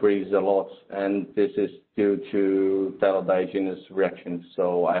parameters increase a lot, and this is due to telodiagenous reactions.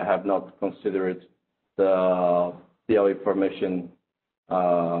 So I have not considered the PLE formation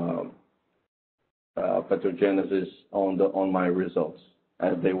petrogenesis on my results,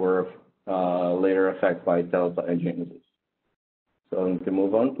 as they were later affected by telodiagenesis. So we can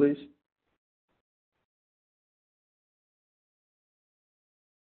move on, please.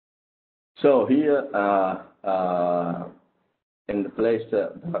 So here, in the place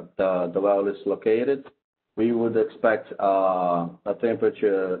that the well is located, we would expect a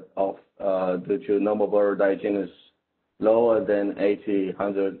temperature of due to normal bore diagenesis lower than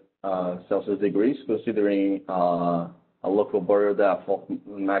 800 Celsius degrees, considering a local bore depth of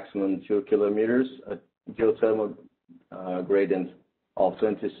maximum 2 kilometers, a geothermal gradient of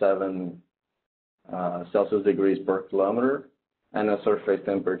 27 Celsius degrees per kilometer, and a surface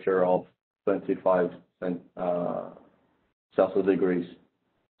temperature of 25 Celsius degrees.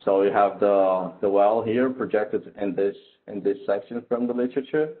 So we have the well here projected in this section from the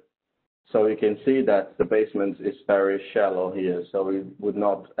literature. So you can see that the basement is very shallow here. So we would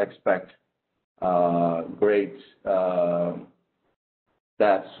not expect great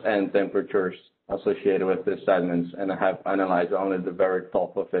depths and temperatures associated with the sediments, and I have analyzed only the very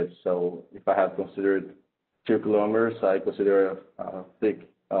top of it. So if I have considered 2 kilometers, I consider a thick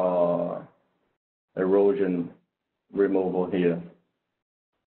erosion removal here.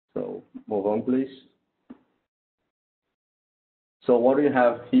 So move on, please. So what we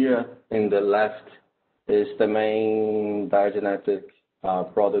have here in the left is the main diagenetic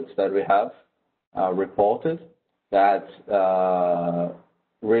products that we have reported that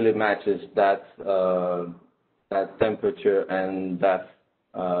really matches that that temperature and depth,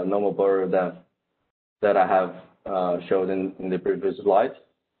 normal bore depth that I have showed in the previous slide.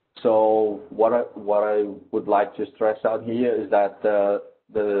 So what I would like to stress out here is that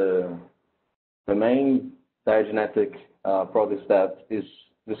the main diagenetic products that is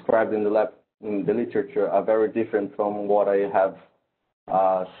described in the literature are very different from what I have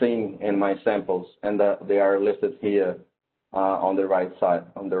seen in my samples, and they are listed here on the right side,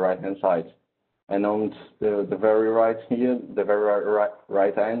 on the right hand side. And on the very right here, the very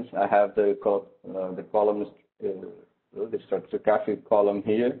right hand, I have the columns, the stratigraphic column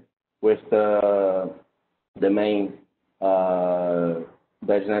here with the main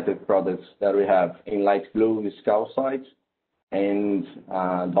diagenetic products that we have. In light blue is calcite, and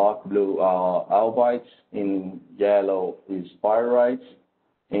dark blue are albites, in yellow is pyrites,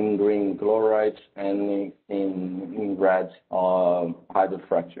 in green chlorites, and in red are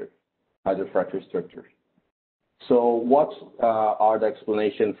hydrofracture structures. So what are the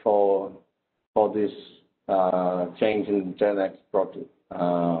explanation for this change in genetic products?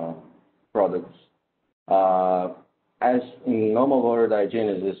 As in normal water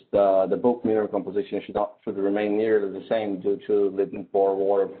diagenesis, the bulk mineral composition should remain nearly the same due to latent pore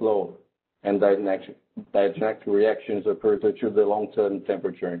water flow, and diagenetic reactions occur due to the long-term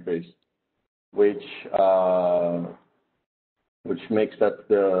temperature increase, which makes that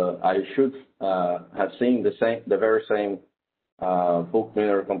I should have seen the very same bulk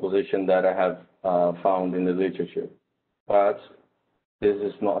mineral composition that I have found in the literature, but this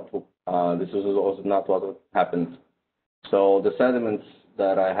is also not what happened. So the sediments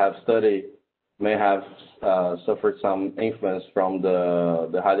that I have studied may have suffered some influence from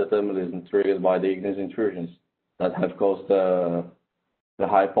the hydrothermalism triggered by the igneous intrusions that have caused the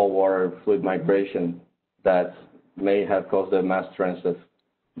high pore water fluid migration that may have caused the mass transfer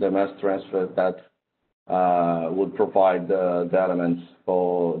that would provide the elements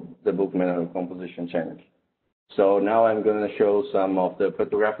for the bulk mineral composition change. So now I'm going to show some of the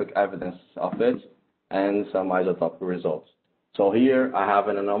petrographic evidence of it and some isotopic results. So here I have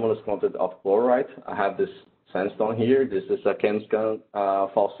an anomalous content of chlorite. I have this sandstone here. This is a ChemScan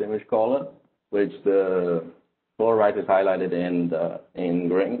false image color, which the chlorite is highlighted in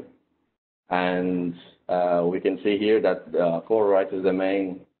green. And we can see here that chlorite is the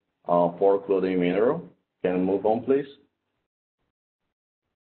main pore clothing mineral. Can move on, please.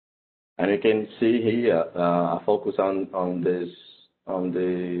 And you can see here a focus on this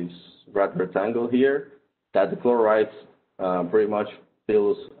red rectangle here, that the chloride pretty much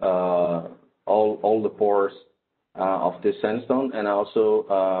fills all the pores of this sandstone, and also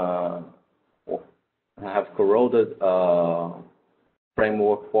have corroded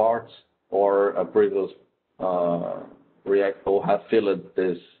framework quartz or a previous reactor have filled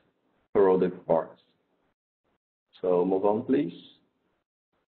this corroded quartz. So move on, please.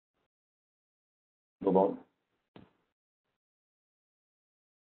 Move on.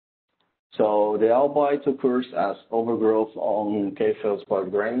 So the albite occurs as overgrowth on K-feldspar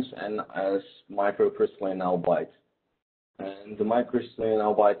grains and as microcrystalline albite. And the microcrystalline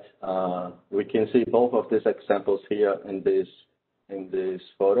albite, we can see both of these examples here in this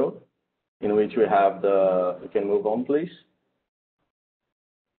photo, in which we have you can move on, please.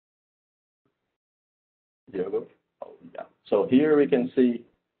 Diogo. Oh, yeah. So here we can see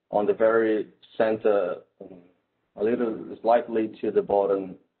on the very center, a little slightly to the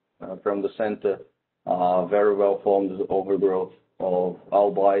bottom from the center, very well formed overgrowth of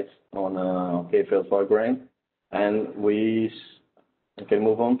albite on a K-feldspar grain. And we can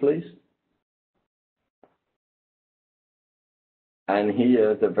move on, please. And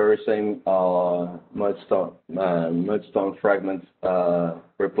here the very same mudstone fragment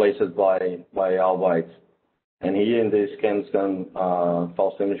replaced by albite. And here in this ChemScan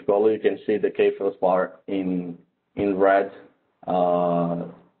false image color, you can see the K-feldspar in red.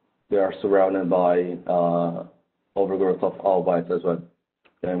 They are surrounded by overgrowth of albite as well.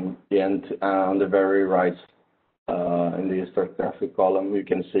 And on the very right, in the stratigraphic column, you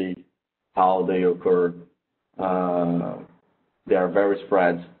can see how they occur. They are very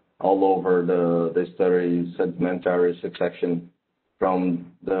spread all over the sedimentary section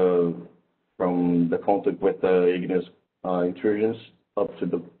from the contact with the igneous intrusions up to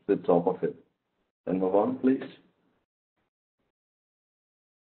the top of it. And move on, please.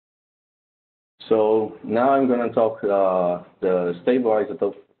 So now I'm going to talk the stable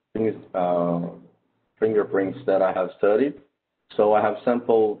isotope fingerprints that I have studied. So I have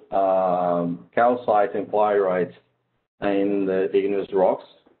sampled calcite and pyrite in the igneous rocks.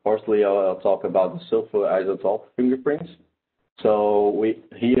 Firstly, I'll talk about the sulfur isotope fingerprints. So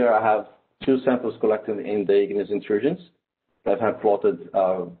here I have two samples collected in the igneous intrusions that have plotted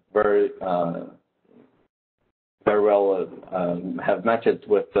very well, have matched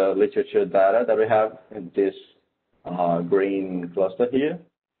with the literature data that we have in this green cluster here.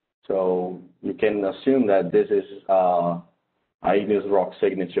 So you can assume that this is igneous rock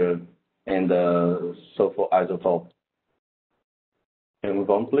signature in the sulfur isotope. Can we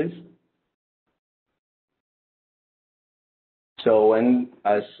move on, please? So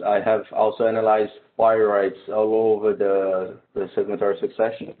as I have also analyzed pyrites all over the sedimentary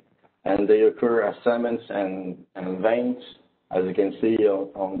succession, and they occur as cements and veins, as you can see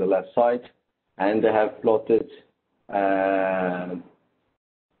on the left side, and they have plotted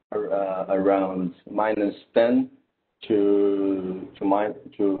around -10 to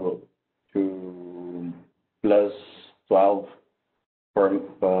plus 12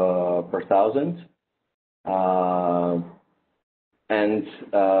 per thousand. And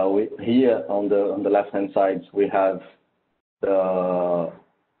here on the left-hand side, we have the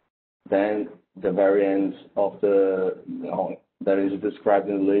variant of that is described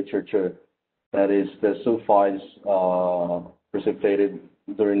in the literature, that is the sulfides precipitated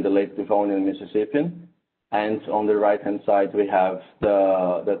during the late Devonian Mississippian. And on the right-hand side, we have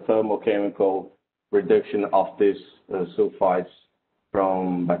the thermochemical reduction of these sulfides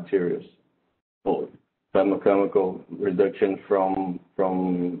from bacteria. So thermochemical reduction from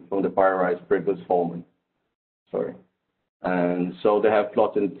the pyrites previous forming. Sorry. And so they have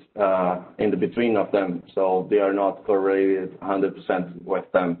plotted in the between of them, so they are not correlated 100% with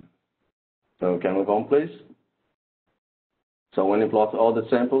them. So can we move on, please? So when you plot all the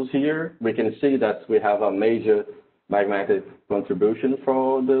samples here, we can see that we have a major magmatic contribution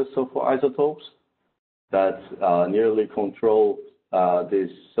for the sulfur isotopes that nearly control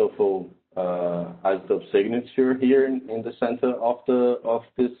this sulfur isotope signature here in the center of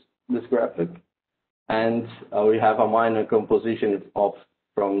this graphic. And we have a minor composition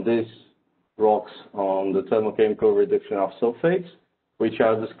from these rocks on the thermochemical reduction of sulfates, which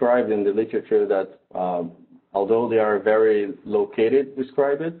are described in the literature that although they are very located,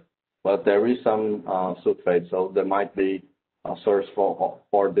 described, but there is some sulfate, so there might be a source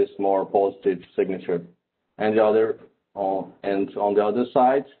for this more positive signature. And on the other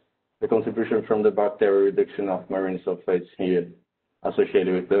side, the contribution from the bacterial reduction of marine sulfates here.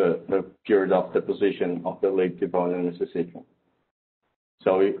 associated with the period of deposition of the Lake Devon and Mississippi.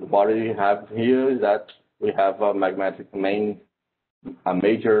 So what we have here is that we have a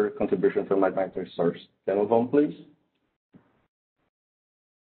major contribution from magmatic source. Can we move on, please?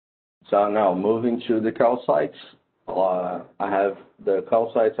 So now moving to the calcites. I have the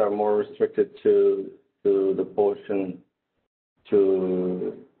calcites are more restricted to the portion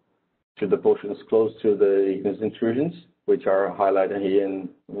to the portions close to the igneous intrusions, which are highlighted here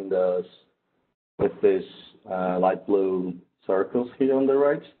with this light blue circles here on the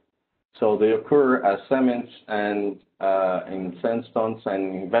right. So they occur as cements and in sandstones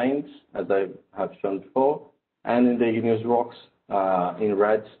and in veins, as I have shown before, and in the igneous rocks in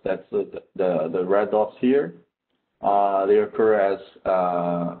red. That's the red dots here. They occur as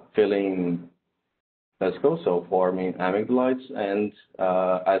filling vesicles, so forming amygdaloids, and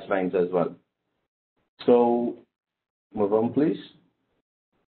as veins as well. So move on, please.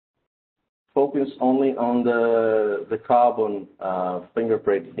 Focus only on the carbon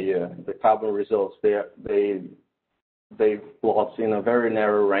fingerprint here. The carbon results, they plot in a very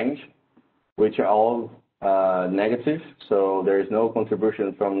narrow range, which are all negative. So there is no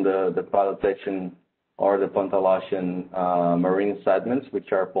contribution from the Paleotecan or the Pantalachian marine sediments,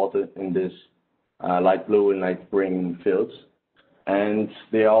 which are plotted in this light blue and light green fields. And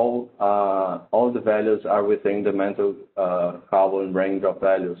they all the values are within the mantle carbon range of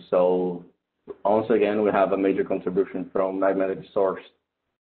values. So once again, we have a major contribution from magmatic source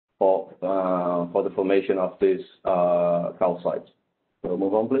for the formation of these calcites. So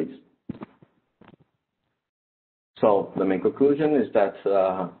move on, please. So the main conclusion is that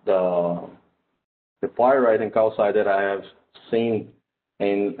the pyrite and calcite that I have seen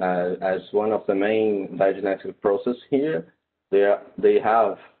as one of the main diagenetic process here, they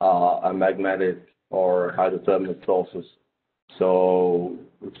have a magmatic or hydrothermal process. So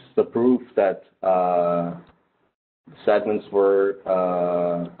it's the proof that sediments were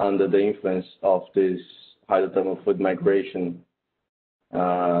under the influence of this hydrothermal fluid migration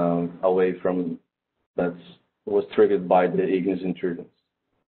away from that was triggered by the igneous intrusions.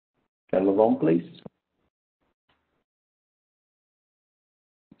 Can we move on, please?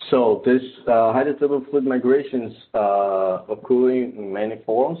 So this hydrothermal fluid migrations occur in many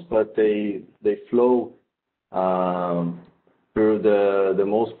forms, but they flow through the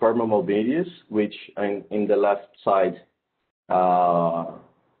most permeable medias, which in the left side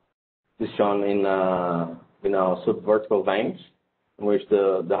is shown in our subvertical veins, in which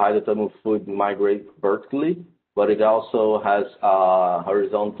the hydrothermal fluid migrates vertically, but it also has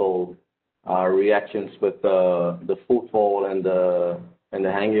horizontal reactions with the footfall and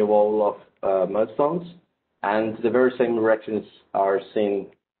the hanging wall of mudstones, and the very same reactions are seen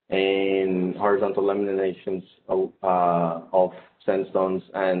in horizontal laminations of sandstones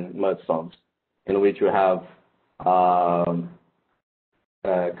and mudstones, in which you have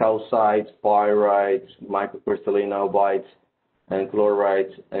calcite, pyrite, microcrystalline albite, and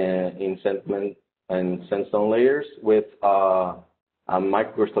chlorite in sediment and sandstone layers, with a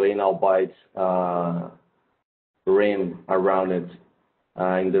microcrystalline albite rim around it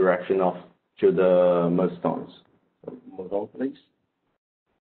in direction to the mudstones. So move on, please.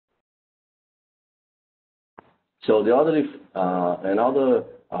 So the other another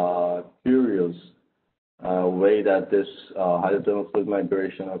curious way that this hydrothermal fluid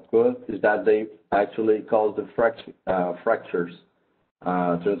migration occurs is that they actually cause the fractures,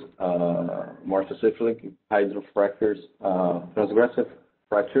 more specifically hydrofractures, transgressive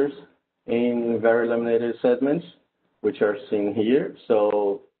fractures in very laminated sediments, which are seen here.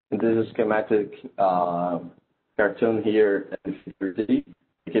 So in this schematic cartoon here, you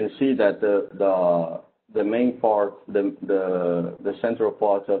can see that the main part, the central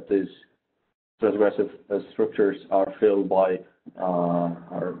part of these transgressive structures are filled by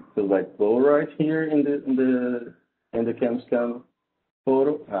chlorite here in the ChemScan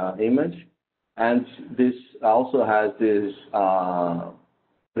photo image, and this also has this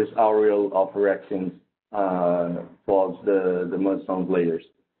aureole of reactions towards the mudstone layers.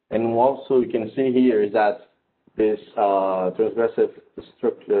 And also you can see here is that these transgressive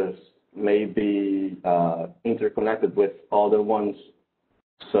structures may be interconnected with other ones,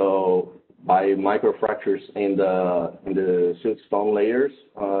 so by microfractures in the siltstone layers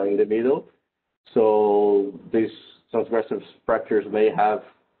in the middle. So these transgressive fractures may have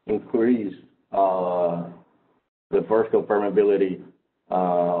increased the vertical permeability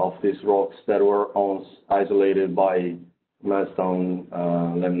of these rocks that were once isolated by mudstone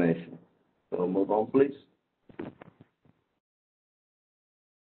lamination. So move on, please.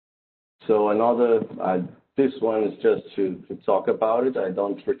 So another this one is just to talk about it. I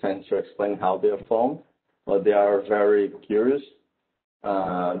don't pretend to explain how they are formed, but they are very curious.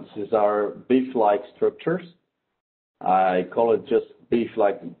 These are beef-like structures. I call it just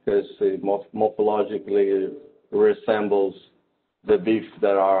beef-like because it morphologically resembles the beef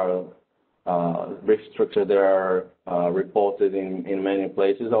that are beef structure that are reported in many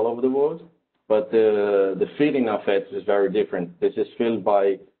places all over the world. But the feeding of it is very different. This is filled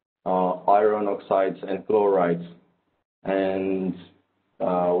by iron oxides and chlorides, and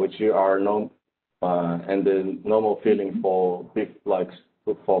which are and the normal filling for beef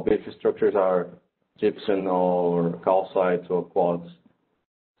structures are gypsum or calcite or quartz.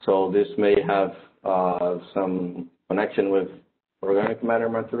 So this may have some connection with organic matter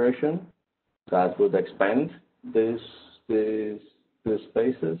maturation that would expand these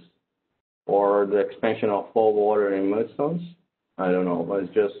spaces, or the expansion of pore water in mudstones. I don't know, but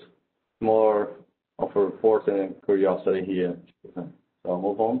it's just more of a report and curiosity here. So I'll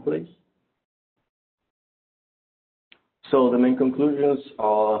move on, please. So the main conclusions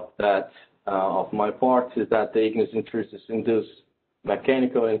are that, of my part, is that the igneous intrusions induce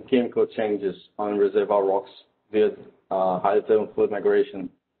mechanical and chemical changes on reservoir rocks via hydrothermal fluid migration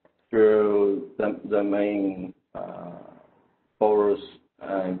through the main porous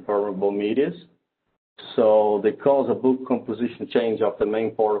and permeable medias. So they cause a bulk composition change of the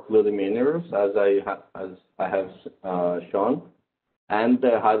main pore fluid minerals, as I have shown, and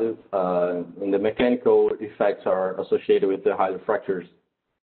the mechanical effects are associated with the hydrofractures.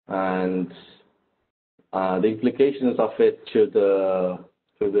 And the implications of it to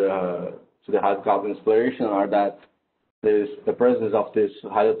the hydrocarbon exploration are that the presence of this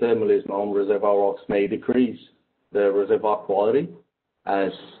hydrothermalism on reservoir rocks may decrease the reservoir quality,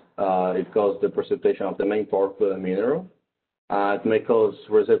 as it causes the precipitation of the main pore fluid mineral. It may cause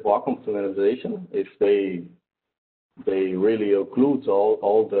reservoir compartmentalization if they really occlude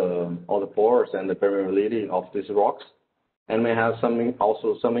all the pores and the permeability of these rocks, and may have some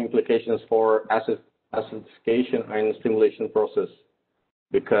implications for acidification and stimulation process,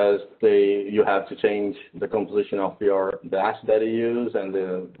 because you have to change the composition of the acid that you use and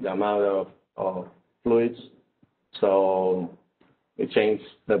the amount of fluids. So it changes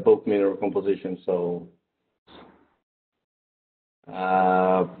the bulk mineral composition. So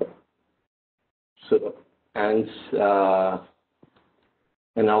and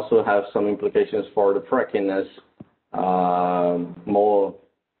also have some implications for the fracking, as more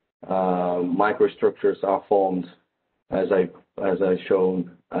microstructures are formed, as I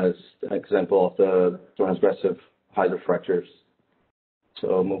shown as an example of the transgressive hydrofractures.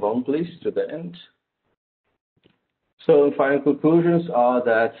 So move on, please, to the end. So final conclusions are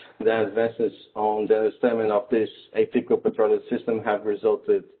that the advances on the understanding of this atypical petroleum system have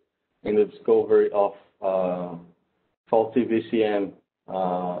resulted in the discovery of faulty VCM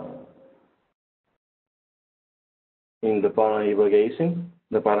in the Parnaíba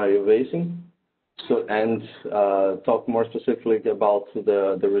Basin. So, and talk more specifically about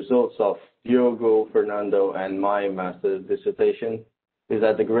the results of Diogo, Fernando, and my master dissertation, is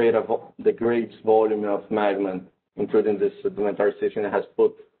that the great volume of magma, including this sedimentary station, has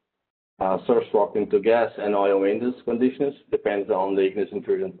put source rock into gas and oil windows conditions, depends on the igneous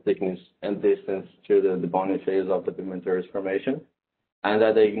intrusion thickness and distance to the bonding phase of the pigmentous formation, and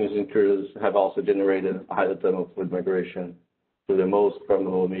that the igneous intrusions have also generated hydrothermal fluid migration to the most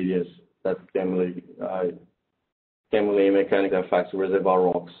permeable medias that chemically and mechanically affects reservoir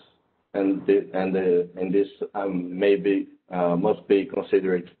rocks, and this must be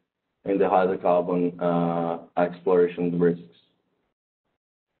considered in the hydrocarbon exploration risks.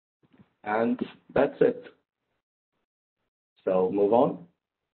 And that's it. So move on.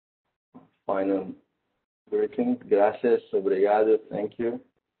 Final greeting. Gracias, obrigado, thank you.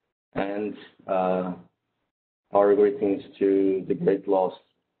 And our greetings to the great loss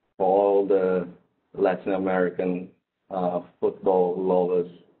for all the Latin American football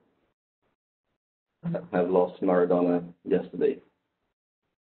lovers that have lost Maradona yesterday.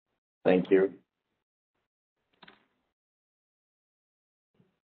 Thank you.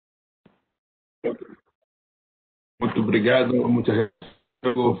 Muito obrigado, muchas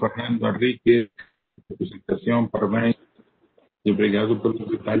gracias, Fernando, Henrique, por tu presentación, parabéns, y obrigado por los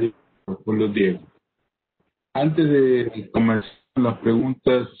detalles, por los Diego. Antes de comenzar las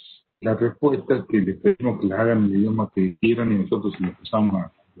preguntas, las respuestas, que les pedimos que las hagan en el idioma que quieran, y nosotros empezamos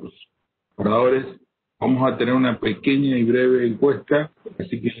a los oradores, vamos a tener una pequeña y breve encuesta,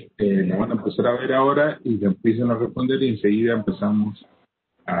 así que la van a empezar a ver ahora y la empiezan a responder, y enseguida empezamos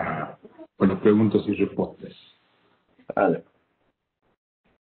con las preguntas y respuestas. Vale.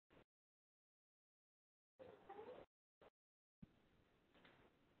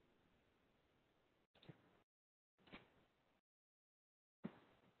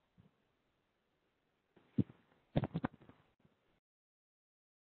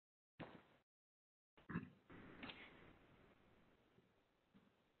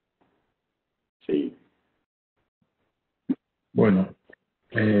 Sí. Bueno,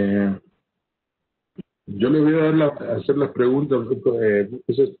 yo le voy a dar hacer las preguntas,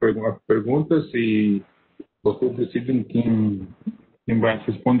 preguntas y ustedes deciden quién va a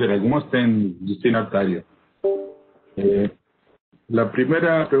responder. Algunas están destinatarias. La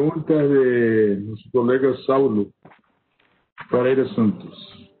primera pregunta es de nuestro colega Saulo Pereira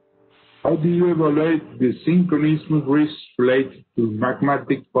Santos. How do you evaluate the synchronism risks related to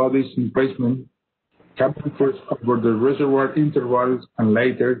magmatic bodies in placement, coming first over the reservoir intervals and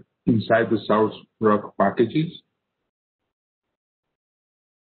later inside the source rock packages?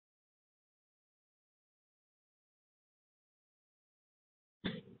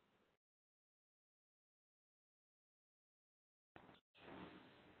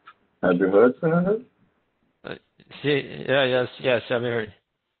 Have you heard, Fernando? Yes, I'm here.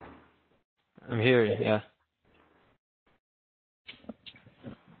 I'm here, yeah.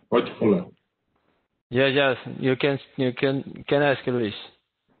 Pode falar. Yes, you can ask, Luis.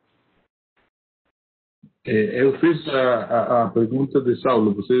 Eu fiz a pergunta de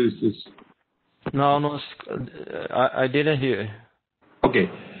Saulo, você disse. No, I didn't hear. Okay.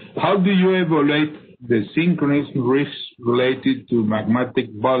 How do you evaluate the synchronism risks related to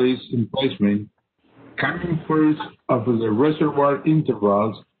magmatic bodies in placement, coming first over the reservoir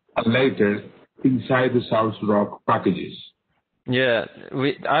intervals and later inside the source rock packages? Yeah,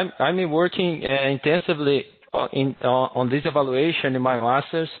 I'm working intensively on this evaluation in my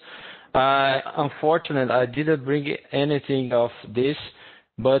master's. Unfortunately, I didn't bring anything of this,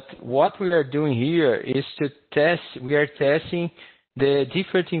 but what we are doing here is to test. We are testing the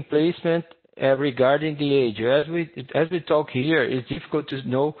different placement regarding the age. As we talk here, it's difficult to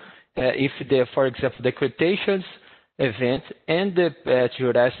know if for example, the Cretaceous event and the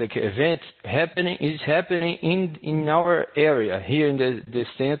Jurassic event is happening in our area here in the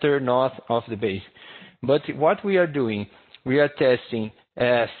center north of the base. But what we are doing, we are testing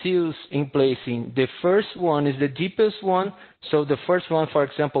seals in placing. The first one is the deepest one. So the first one, for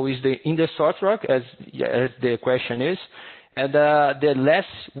example, is in the source rock, as the question is. And the last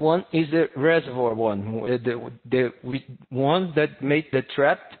one is the reservoir one, the one that made the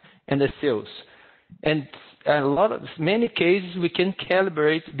trap and the seals. And many cases we can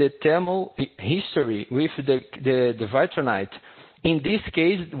calibrate the thermal history with the vitronite. In this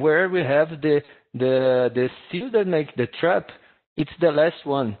case, where we have the seal that makes the trap, it's the last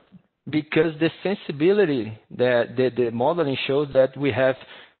one, because the sensibility that the modeling shows that we have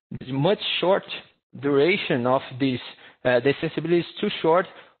much short duration of this. The sensibility is too short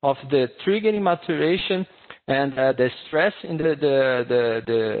of the triggering maturation and the stress in the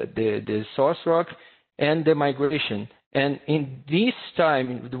source rock and the migration. And in this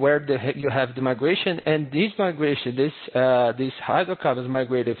time where you have the migration and this hydrocarbons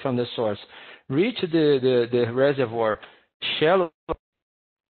migrated from the source reach the reservoir shallow,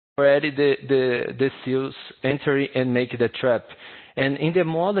 already the seals enter and make the trap. And in the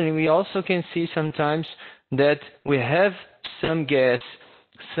modeling, we also can see sometimes that we have some gas,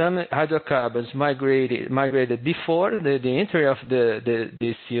 some hydrocarbons migrated before the entry of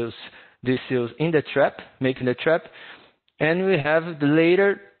the seals in the trap, making the trap, and we have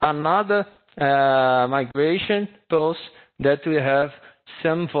later another migration pulse that we have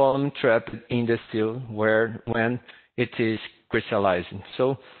some volume trapped in the seal when it is crystallizing.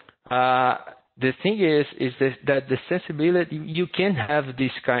 So the thing is that the sensibility, you can have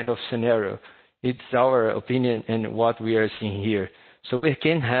this kind of scenario. It's our opinion and what we are seeing here. So we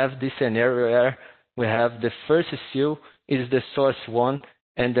can have this scenario where we have the first seal is the source one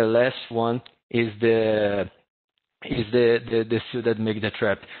and the last one is the seal that make the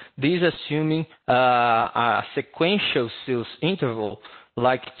trap. This assuming a sequential seals interval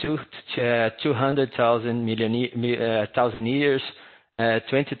like 200,000 years,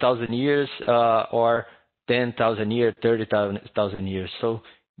 20,000 years, or 10,000 years, 30,000 years. So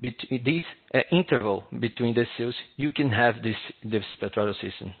this interval between the seals, you can have this petroleum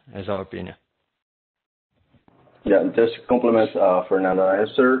system, as our opinion. Yeah, just to complement Fernando's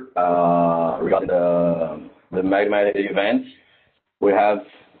answer regarding the magmatic events, we have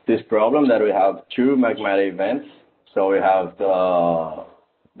this problem that we have two magmatic events. So we have the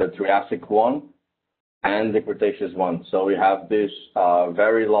Triassic one and the Cretaceous one. So we have this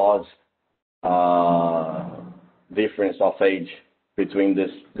very large difference of age between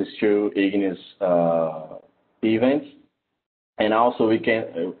these two igneous events. And also we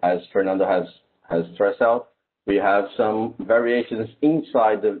can, as Fernando has stressed out, we have some variations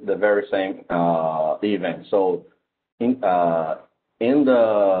inside the very same event. So in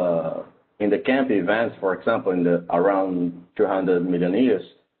the camp events, for example, in the around 200 million years,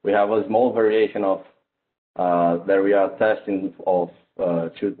 we have a small variation of that we are testing of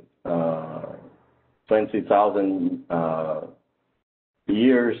 20,000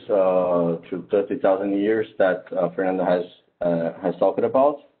 years to 30,000 years that Fernando has talked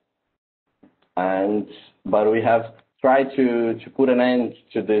about, but we have tried to put an end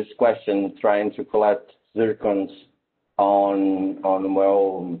to this question, trying to collect zircons on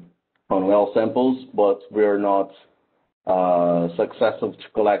well samples, but we are not successful to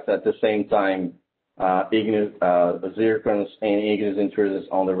collect at the same time igneous zircons and igneous intrusions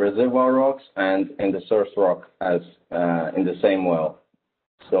on the reservoir rocks and in the source rock as in the same well.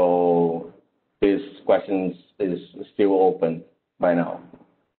 So this question is still open by now.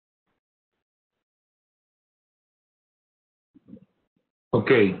 Ok,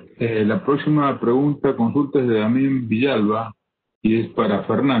 la próxima pregunta, consulta es de Damián Villalba y es para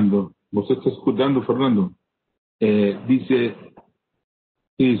Fernando. ¿Vos estás escuchando, Fernando? Dice,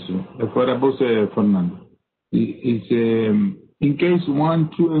 eso, es para vos, Fernando. Dice, in case 1,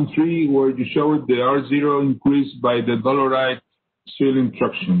 2, and 3, where you showed the R0 increased by the dolerite soil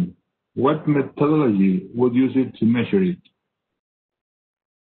intrusion, what methodology would you use to measure it?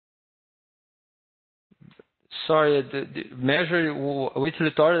 Sorry, the measure which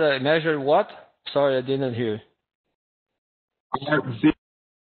literature measure what? Sorry, I didn't hear.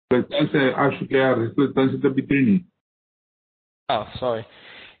 Acho que é a reflectância da vitrine. Oh, sorry.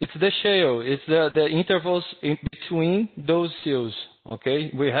 It's the shale. It's the intervals in between those seals. Okay,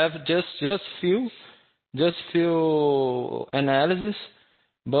 we have just few analysis,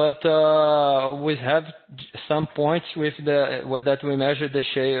 but we have some points with that we measure the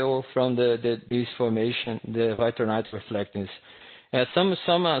shale from this formation, the vitronite reflectance. Some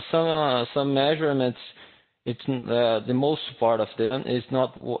measurements. It's the most part of them is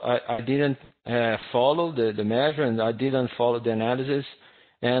not. I didn't follow the measure, and I didn't follow the analysis,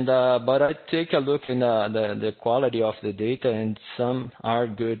 and but I take a look in the quality of the data, and some are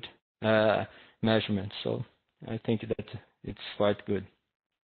good measurements. So I think that it's quite good.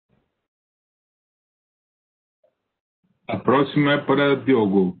 A próxima é para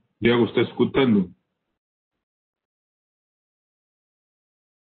Diogo. Diogo, está escutando?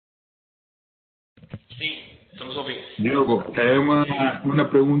 Sim, estamos ouvindo. Diogo, é uma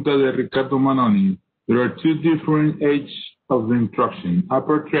pergunta de Ricardo Manoni. There are two different ages of the intrusion,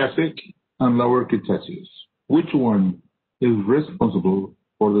 Upper Triassic and Lower Cretaceous. Which one is responsible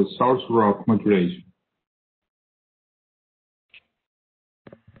for the source rock maturation?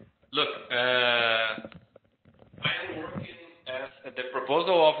 Look, I am working as the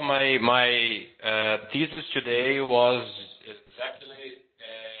proposal of my thesis today was exactly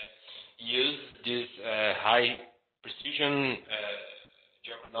use this high precision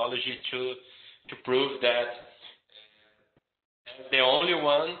geochronology to prove that the only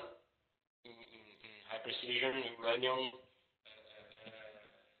one in high precision uranium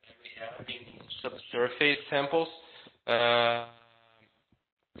that we have in subsurface samples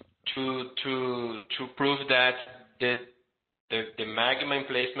to prove that the magma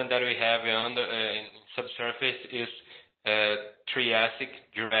emplacement that we have in subsurface is Triassic,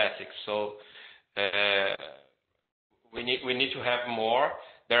 Jurassic. So we need to have more.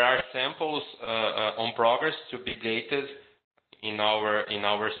 There are samples on progress to be dated in our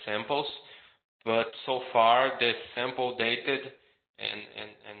samples, but so far the sample dated and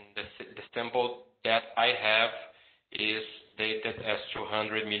the sample that I have is dated as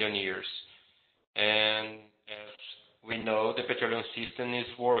 200 million years. And as we know, the petroleum system is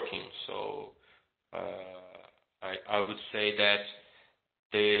working. So I would say that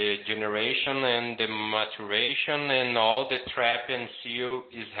the generation and the maturation and all the trap and seal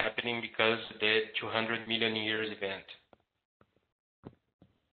is happening because of the 200 million years event.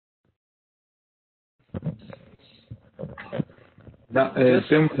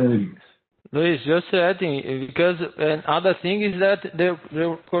 Luis, just adding, because another thing is that the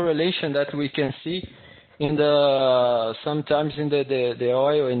correlation that we can see in sometimes in the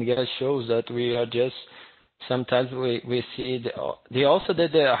oil and gas shows that we are just sometimes we see also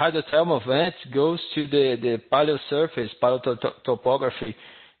that the hydrothermal vent goes to the paleosurface, paleotopography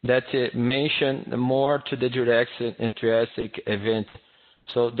that mention more to the Jurassic and Triassic event.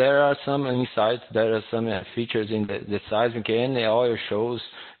 So there are some insights, there are some features in the seismic and the oil shows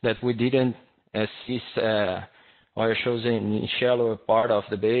that we didn't see oil shows in shallower part of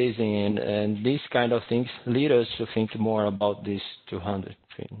the basin, and these kind of things lead us to think more about this 200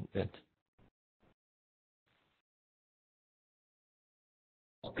 event.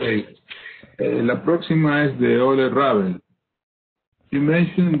 Okay. La próxima es de Ole Ravel. You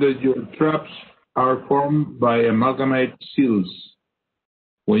mentioned that your traps are formed by amalgamate seals.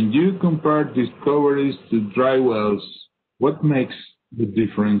 When you compare discoveries to dry wells, what makes the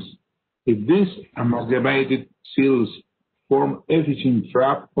difference? If these amalgamated seals form efficient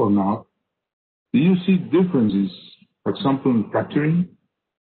trap or not? Do you see differences, for example, in fracturing?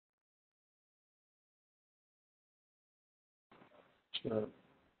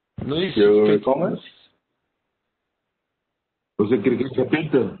 Luis, Your comments? ¿Usted quiere que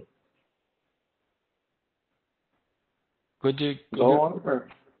repita? Could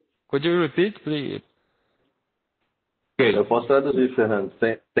you repeat, please? Okay. Eu posso traduzir, Fernando.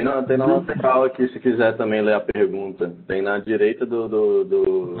 Tem na lateral aqui, se quiser também ler a pergunta. Tem na direita da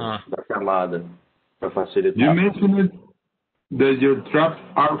chamada, para facilitar. You mentioned that your traps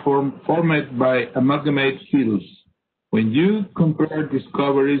are formed by amalgamate seals. When you compare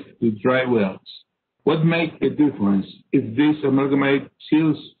discoveries to dry wells, what makes a difference if these amalgamate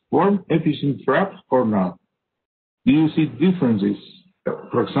seals form efficient traps or not? Do you see differences,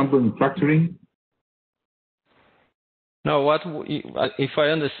 for example, in fracturing? No, if I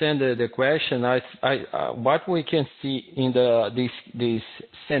understand the question, what we can see in this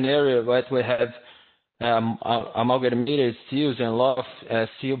scenario, that we have amalgamated seals and a lot of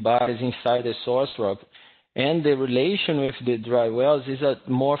seal bodies inside the source rock, and the relation with the dry wells is a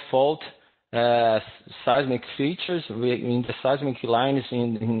more fault seismic features. In the seismic lines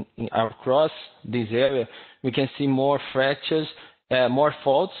in across this area, we can see more fractures, more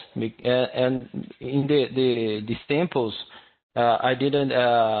faults, and in the samples, I didn't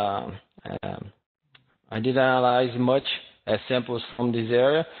analyze much samples from this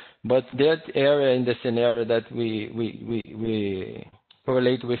area, but that area in the scenario that we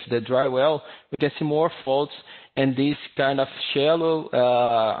correlate with the dry well, we can see more faults, and these kind of shallow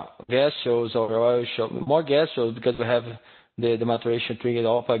gas shows or oil show, more gas shows, because we have the maturation triggered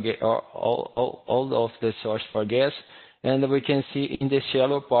all of the source for gas, and we can see in the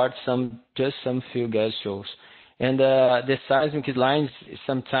shallow part just some few gas shows. And the seismic lines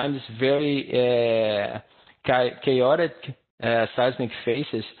sometimes very chaotic seismic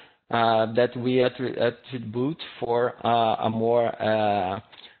phases that we attribute for a more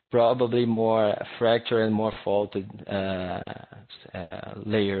probably more fracture and more faulted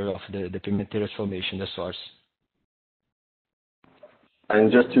layer of the Petroleros formation, the source.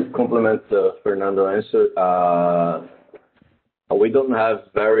 And just to complement Fernando answer, we don't have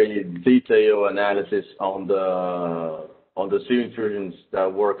very detailed analysis on the seal intrusions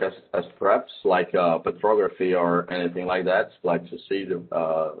that work as traps, like petrography or anything like that, like to see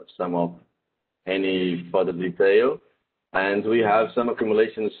some of any further detail. And we have some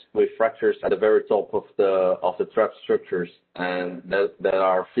accumulations with fractures at the very top of the trap structures, and that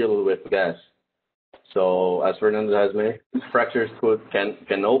are filled with gas. So as Fernando has mentioned, fractures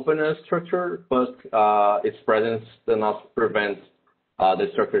can open a structure, but its presence does not prevent the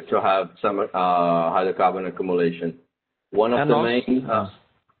structure to have some hydrocarbon accumulation. One of the main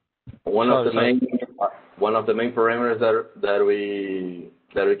parameters that we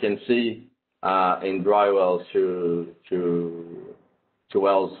can see in dry wells to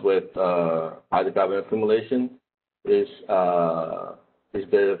wells with hydrocarbon accumulation is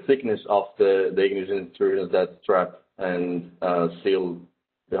the thickness of the igneous intrusions that trap and seal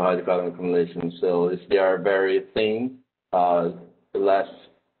the hydrocarbon accumulation. So if they are very thin, less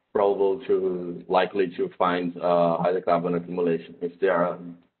likely to find hydrocarbon accumulation. If they are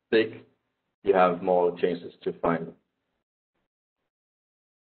thick, you have more chances to find them.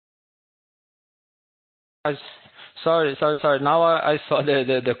 Sorry. Now I saw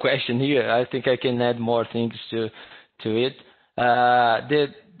the question here. I think I can add more things to it. The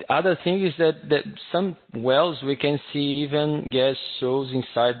other thing is that some wells we can see even gas shows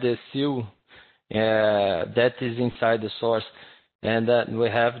inside the seal that is inside the source, and that we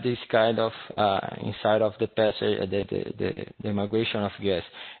have this kind of inside of the passage, the migration of gas.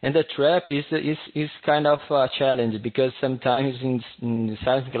 And the trap is kind of a challenge, because sometimes in the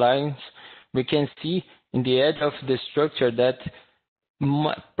seismic lines we can see in the edge of the structure that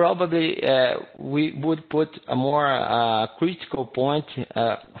probably we would put a more critical point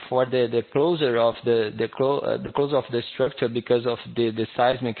for the closure of the close of the structure because of the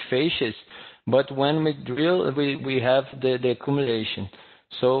seismic phases. But when we drill, we have the accumulation.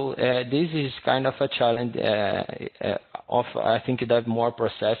 So this is kind of a challenge of, I think, that more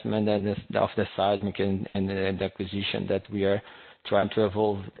processment of the seismic and the acquisition that we are trying to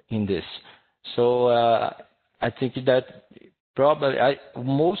evolve in this. So I think that probably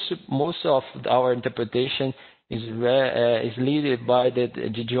most of our interpretation is led by the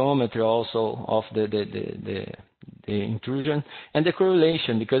geometry also of the intrusion and the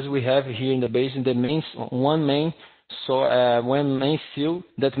correlation, because we have here in the basin one main So one main seal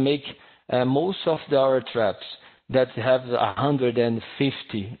that make most of our traps that have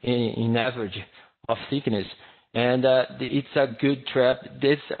 150 in average of thickness, and it's a good trap.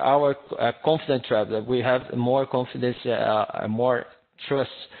 This is our confident trap that we have more confidence, more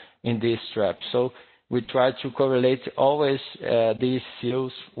trust in this trap. So we try to correlate always these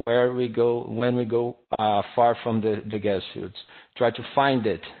seals where we go when we go far from the gas fields. Try to find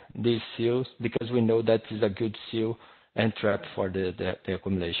these seals, because we know that is a good seal and trap for the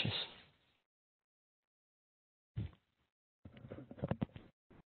accumulations.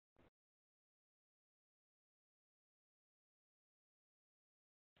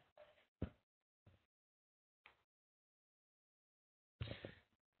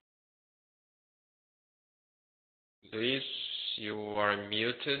 Luis, you are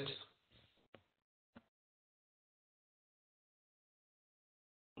muted.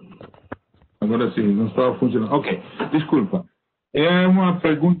 Agora sim, não estava funcionando. Ok, desculpa. É uma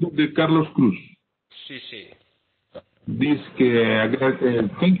pergunta de Carlos Cruz. Sí. Diz que,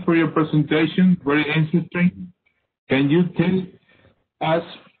 thank you for your presentation, very interesting. Can you tell us,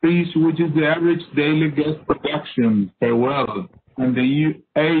 please, which is the average daily gas production per well and the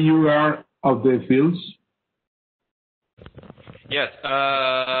AUR of the fields? Yes.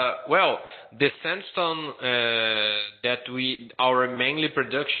 Well, the sandstone that our mainly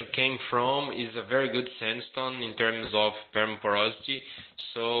production came from is a very good sandstone in terms of permeporosity.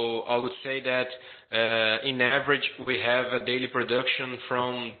 So I would say that in average we have a daily production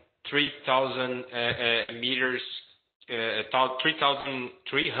from 3,000 meters,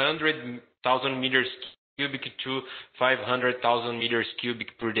 300,000 meters cubic to 500,000 meters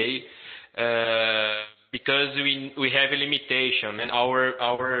cubic per day. Because we have a limitation, and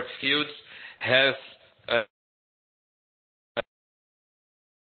our fields have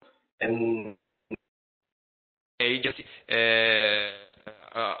an agency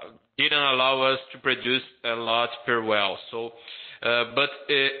didn't allow us to produce a lot per well. So, but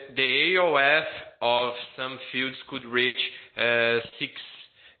the AOF of some fields could reach 6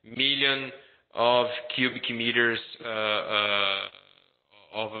 million of cubic meters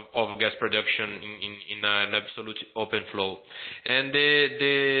of gas production in an absolute open flow. And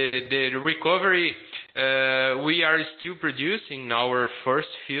the recovery, we are still producing our first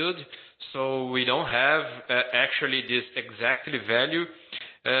field, so we don't have actually this exactly value,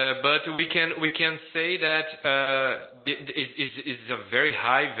 but we can say that it is a very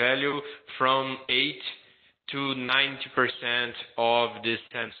high value, from 8 to 90% of these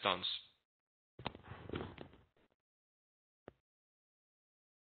sandstones.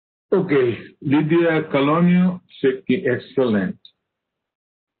 Okay, Lydia Calonio, excellent.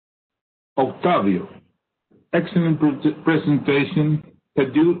 Octavio, excellent presentation.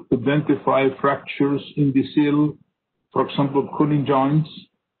 Can you identify fractures in the seal, for example, cooling joints?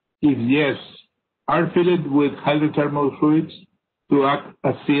 If yes, are filled with hydrothermal fluids to act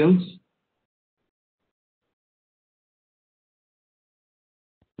as seals?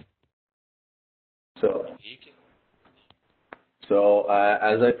 So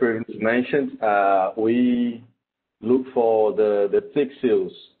as I previously mentioned, we look for the thick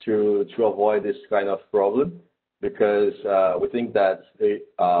seals to avoid this kind of problem, because we think that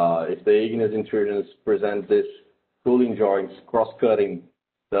if the igneous intrusions present this cooling joints cross-cutting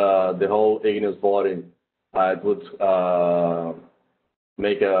the whole igneous body, it would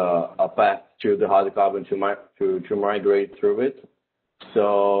make a path to the hydrocarbon to migrate through it.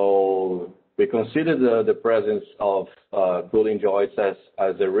 So we consider the presence of cooling joints as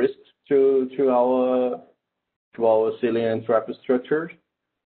a risk to our sealing and trap structures,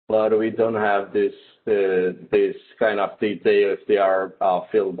 but we don't have this kind of detail if they are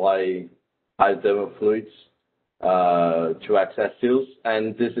filled by hydrothermal fluids to access seals.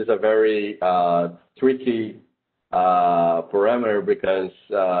 And this is a very tricky parameter, because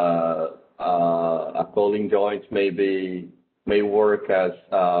a cooling joint may work as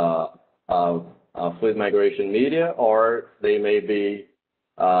fluid migration media, or they may be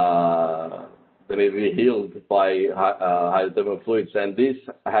healed by hydrothermal fluids, and this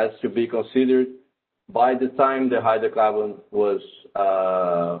has to be considered by the time the hydrocarbon was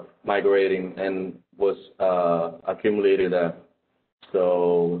migrating and was accumulated there.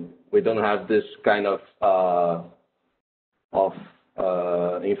 So we don't have this kind of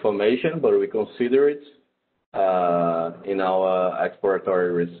information, but we consider it in our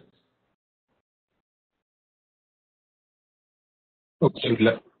exploratory risks. Okay,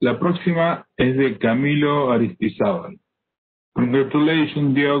 la próxima es de Camilo Aristizábal.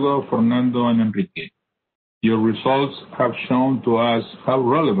 Congratulations, Diego, Fernando, and Enrique. Your results have shown to us how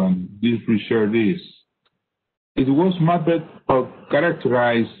relevant this research is. It was mapped or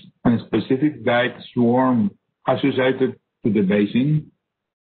characterized a specific dike swarm associated to the basin.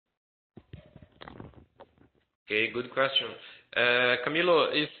 Okay, good question. Camilo,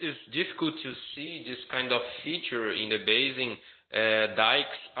 it's difficult to see this kind of feature in the basin.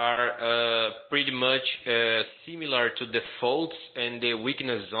 Dikes are pretty much similar to the faults and the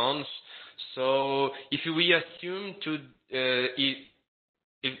weakness zones. So if we assume if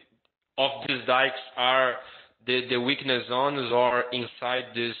of these dikes are the weakness zones or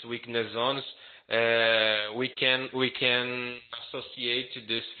inside these weakness zones, we can associate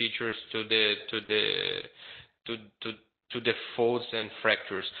these features to the faults and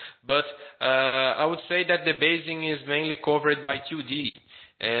fractures. But I would say that the basin is mainly covered by 2D,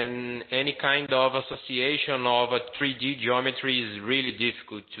 and any kind of association of a 3D geometry is really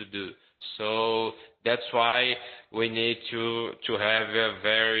difficult to do. So that's why we need to have a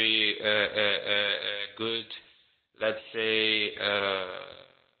very good, let's say,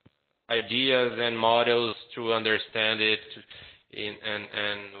 ideas and models to understand it,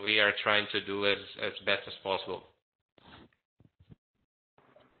 and we are trying to do as best as possible.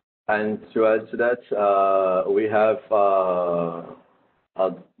 And to add to that, we have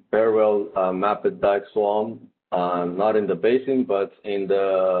a very well mapped dike swarm, not in the basin, but in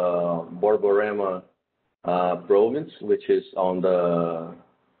the Borborema province, which is on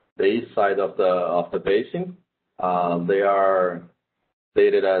the east side of the basin. They are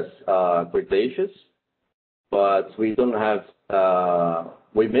dated as Cretaceous, but we don't have.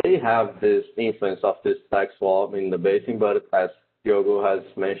 We may have this influence of this dike swarm in the basin, but as Diogo has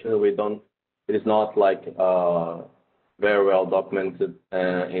mentioned, we don't. It is not like very well documented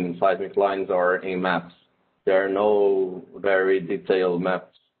in seismic lines or in maps. There are no very detailed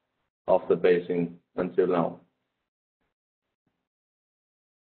maps of the basin until now.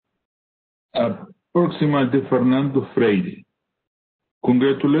 Próxima de Fernando Freire.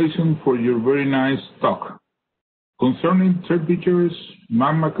 Congratulations for your very nice talk. Concerning temperatures,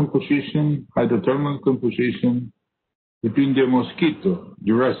 magma composition, hydrothermal composition, between the Mosquito,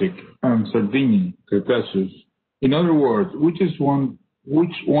 Jurassic, and Sardinian, Cretaceous. In other words, which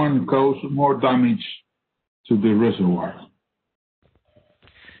one caused more damage to the reservoir?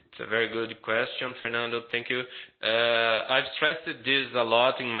 It's a very good question, Fernando. Thank you. I've stressed this a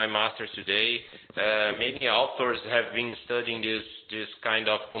lot in my master's today. Many authors have been studying this kind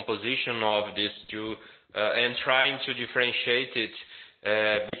of composition of these two and trying to differentiate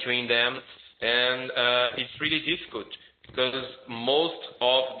it between them. And it's really difficult because most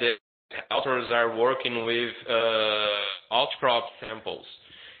of the authors are working with outcrop samples.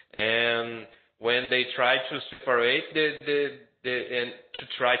 And when they try to separate and to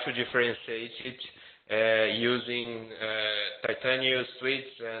try to differentiate it using titanium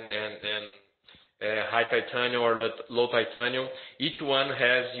suites and high titanium or low titanium, each one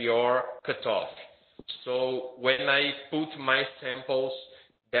has your cutoff. So when I put my samples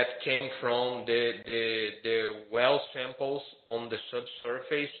that came from the well samples on the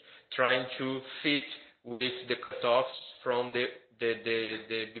subsurface, trying to fit with the cutoffs from the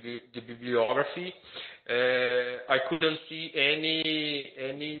bibliography, I couldn't see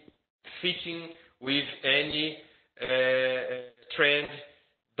any fitting with any trend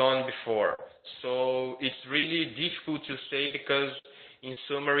done before. So it's really difficult to say because, in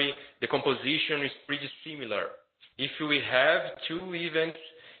summary, the composition is pretty similar. If we have two events,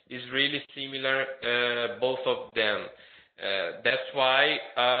 it's really similar, both of them. That's why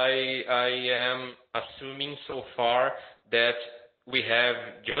I am assuming so far that we have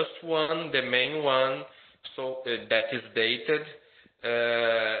just one, the main one, so that is dated.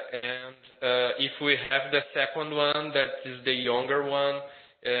 And if we have the second one, that is the younger one,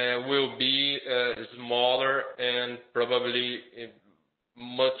 will be smaller and probably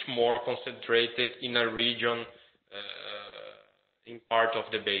much more concentrated in a region in part of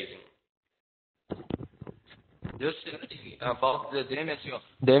the basin. Just about the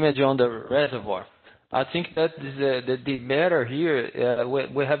damage on the reservoir. I think that the matter here,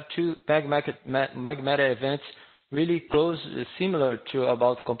 we have two magmatic events really close, similar to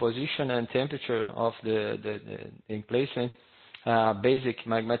about composition and temperature of the emplacement, basic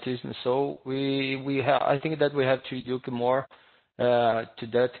magmatism. So I think that we have to look more to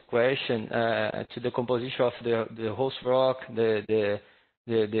that question, to the composition of the host rock, the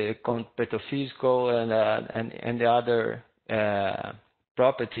petrophysical and the other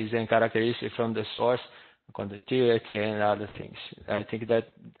properties and characteristics from the source, conductivity and other things. I think that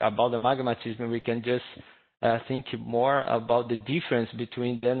about the magmatism, we can just think more about the difference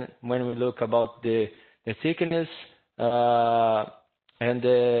between them when we look about the thickness and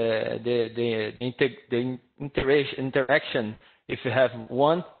the interaction if you have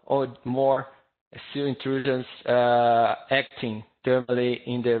one or more seal intrusions acting thermally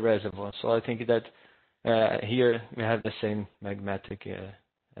in the reservoir. So I think that here we have the same magmatic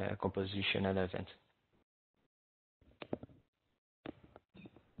composition and event.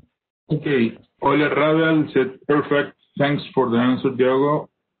 Okay, Ole Ravel said perfect. Thanks for the answer, Diogo.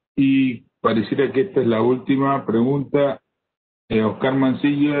 Y pareciera que esta es la última pregunta. Oscar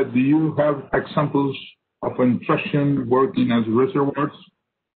Mancilla, do you have examples of intrusion working as reservoirs?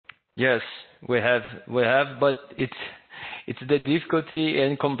 Yes, we have, but it's the difficulty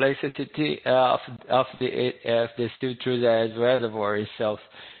and complexity of the steel intrusion as reservoir itself.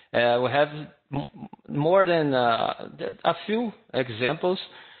 We have more than a few examples.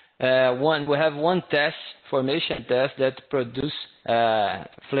 We have one formation test that produce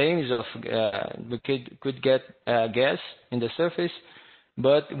flames of we could get gas in the surface,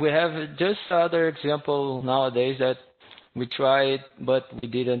 but we have just other example nowadays that we tried, but we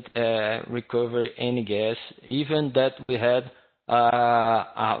didn't recover any gas. Even that we had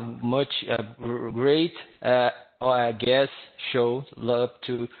great gas show up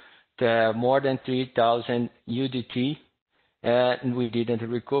to more than 3,000 UDT. And we didn't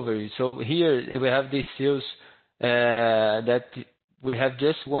recover it. So here we have these seals that we have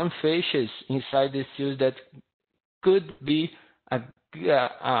just one facies inside the seals that could be a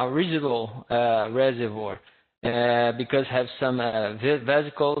residual reservoir because have some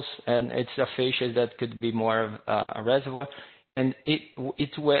vesicles, and it's a facies that could be more of a reservoir. And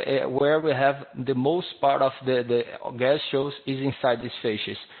it's where we have the most part of the gas shows is inside these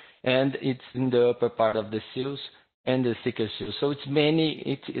facies, and it's in the upper part of the seals and the thicker seals. So it's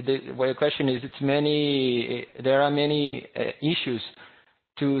many. The question is, it's many. There are many issues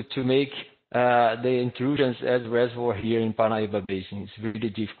to make the intrusions as reservoir here in Parnaíba Basin. It's really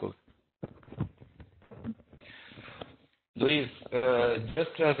difficult. Luis,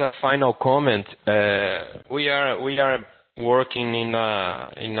 just as a final comment, we are working in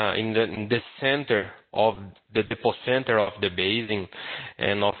the center of the depot center of the basin,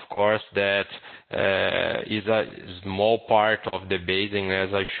 and of course that is a small part of the basin.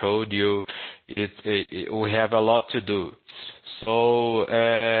 As I showed you, we have a lot to do. So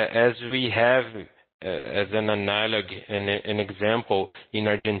as we have as an analog, an example in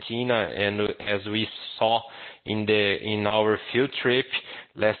Argentina, and as we saw in our field trip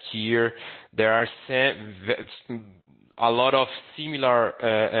last year, there are a lot of similar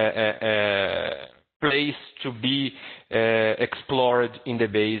place to be explored in the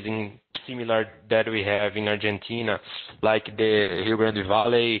basin, similar that we have in Argentina, like the Rio Grande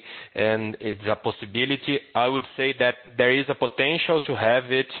Valley, and it's a possibility. I would say that there is a potential to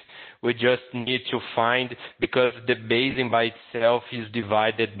have it. We just need to find, because the basin by itself is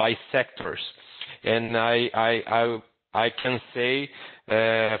divided by sectors, and I can say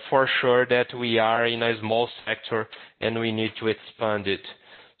for sure that we are in a small sector and we need to expand it.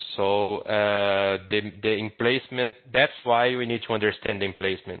 So the emplacement, that's why we need to understand the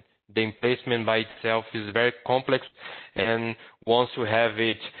emplacement. The emplacement by itself is very complex, and once we have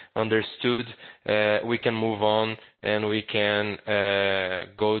it understood, we can move on and we can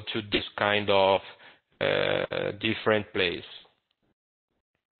go to this kind of different place.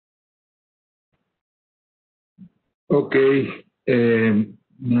 Okay,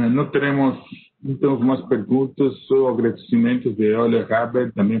 no tenemos más preguntas, solo agradecimientos de Ole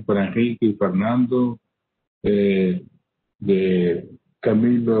Ravel, también para Henrique y Fernando, de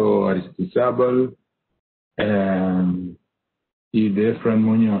Camilo Aristizábal y de Efraín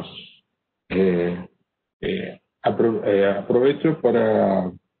Muñoz. Aprovecho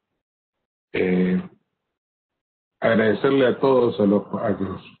para agradecerle a todos, a los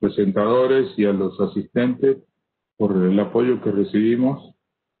presentadores y a los asistentes por el apoyo que recibimos,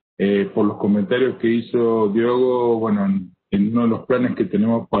 por los comentarios que hizo Diogo, bueno, en uno de los planes que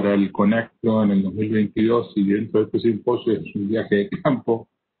tenemos para el Conecto en el 2022, y dentro de este simposio es un viaje de campo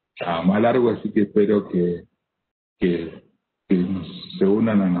más largo, así que espero que se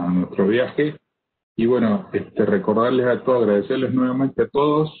unan a nuestro viaje. Y bueno, recordarles a todos, agradecerles nuevamente a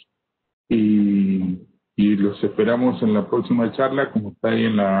todos, y los esperamos en la próxima charla, como está ahí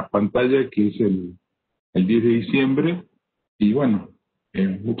en la pantalla, que es el 10 de diciembre. Y bueno,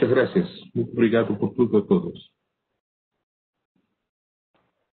 muchas gracias. Muito obrigado por tudo a todos.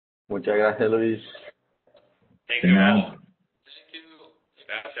 Muchas gracias, Luis. Thank you all. Thank you.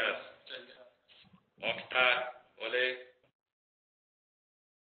 Gracias. Octa, Ole.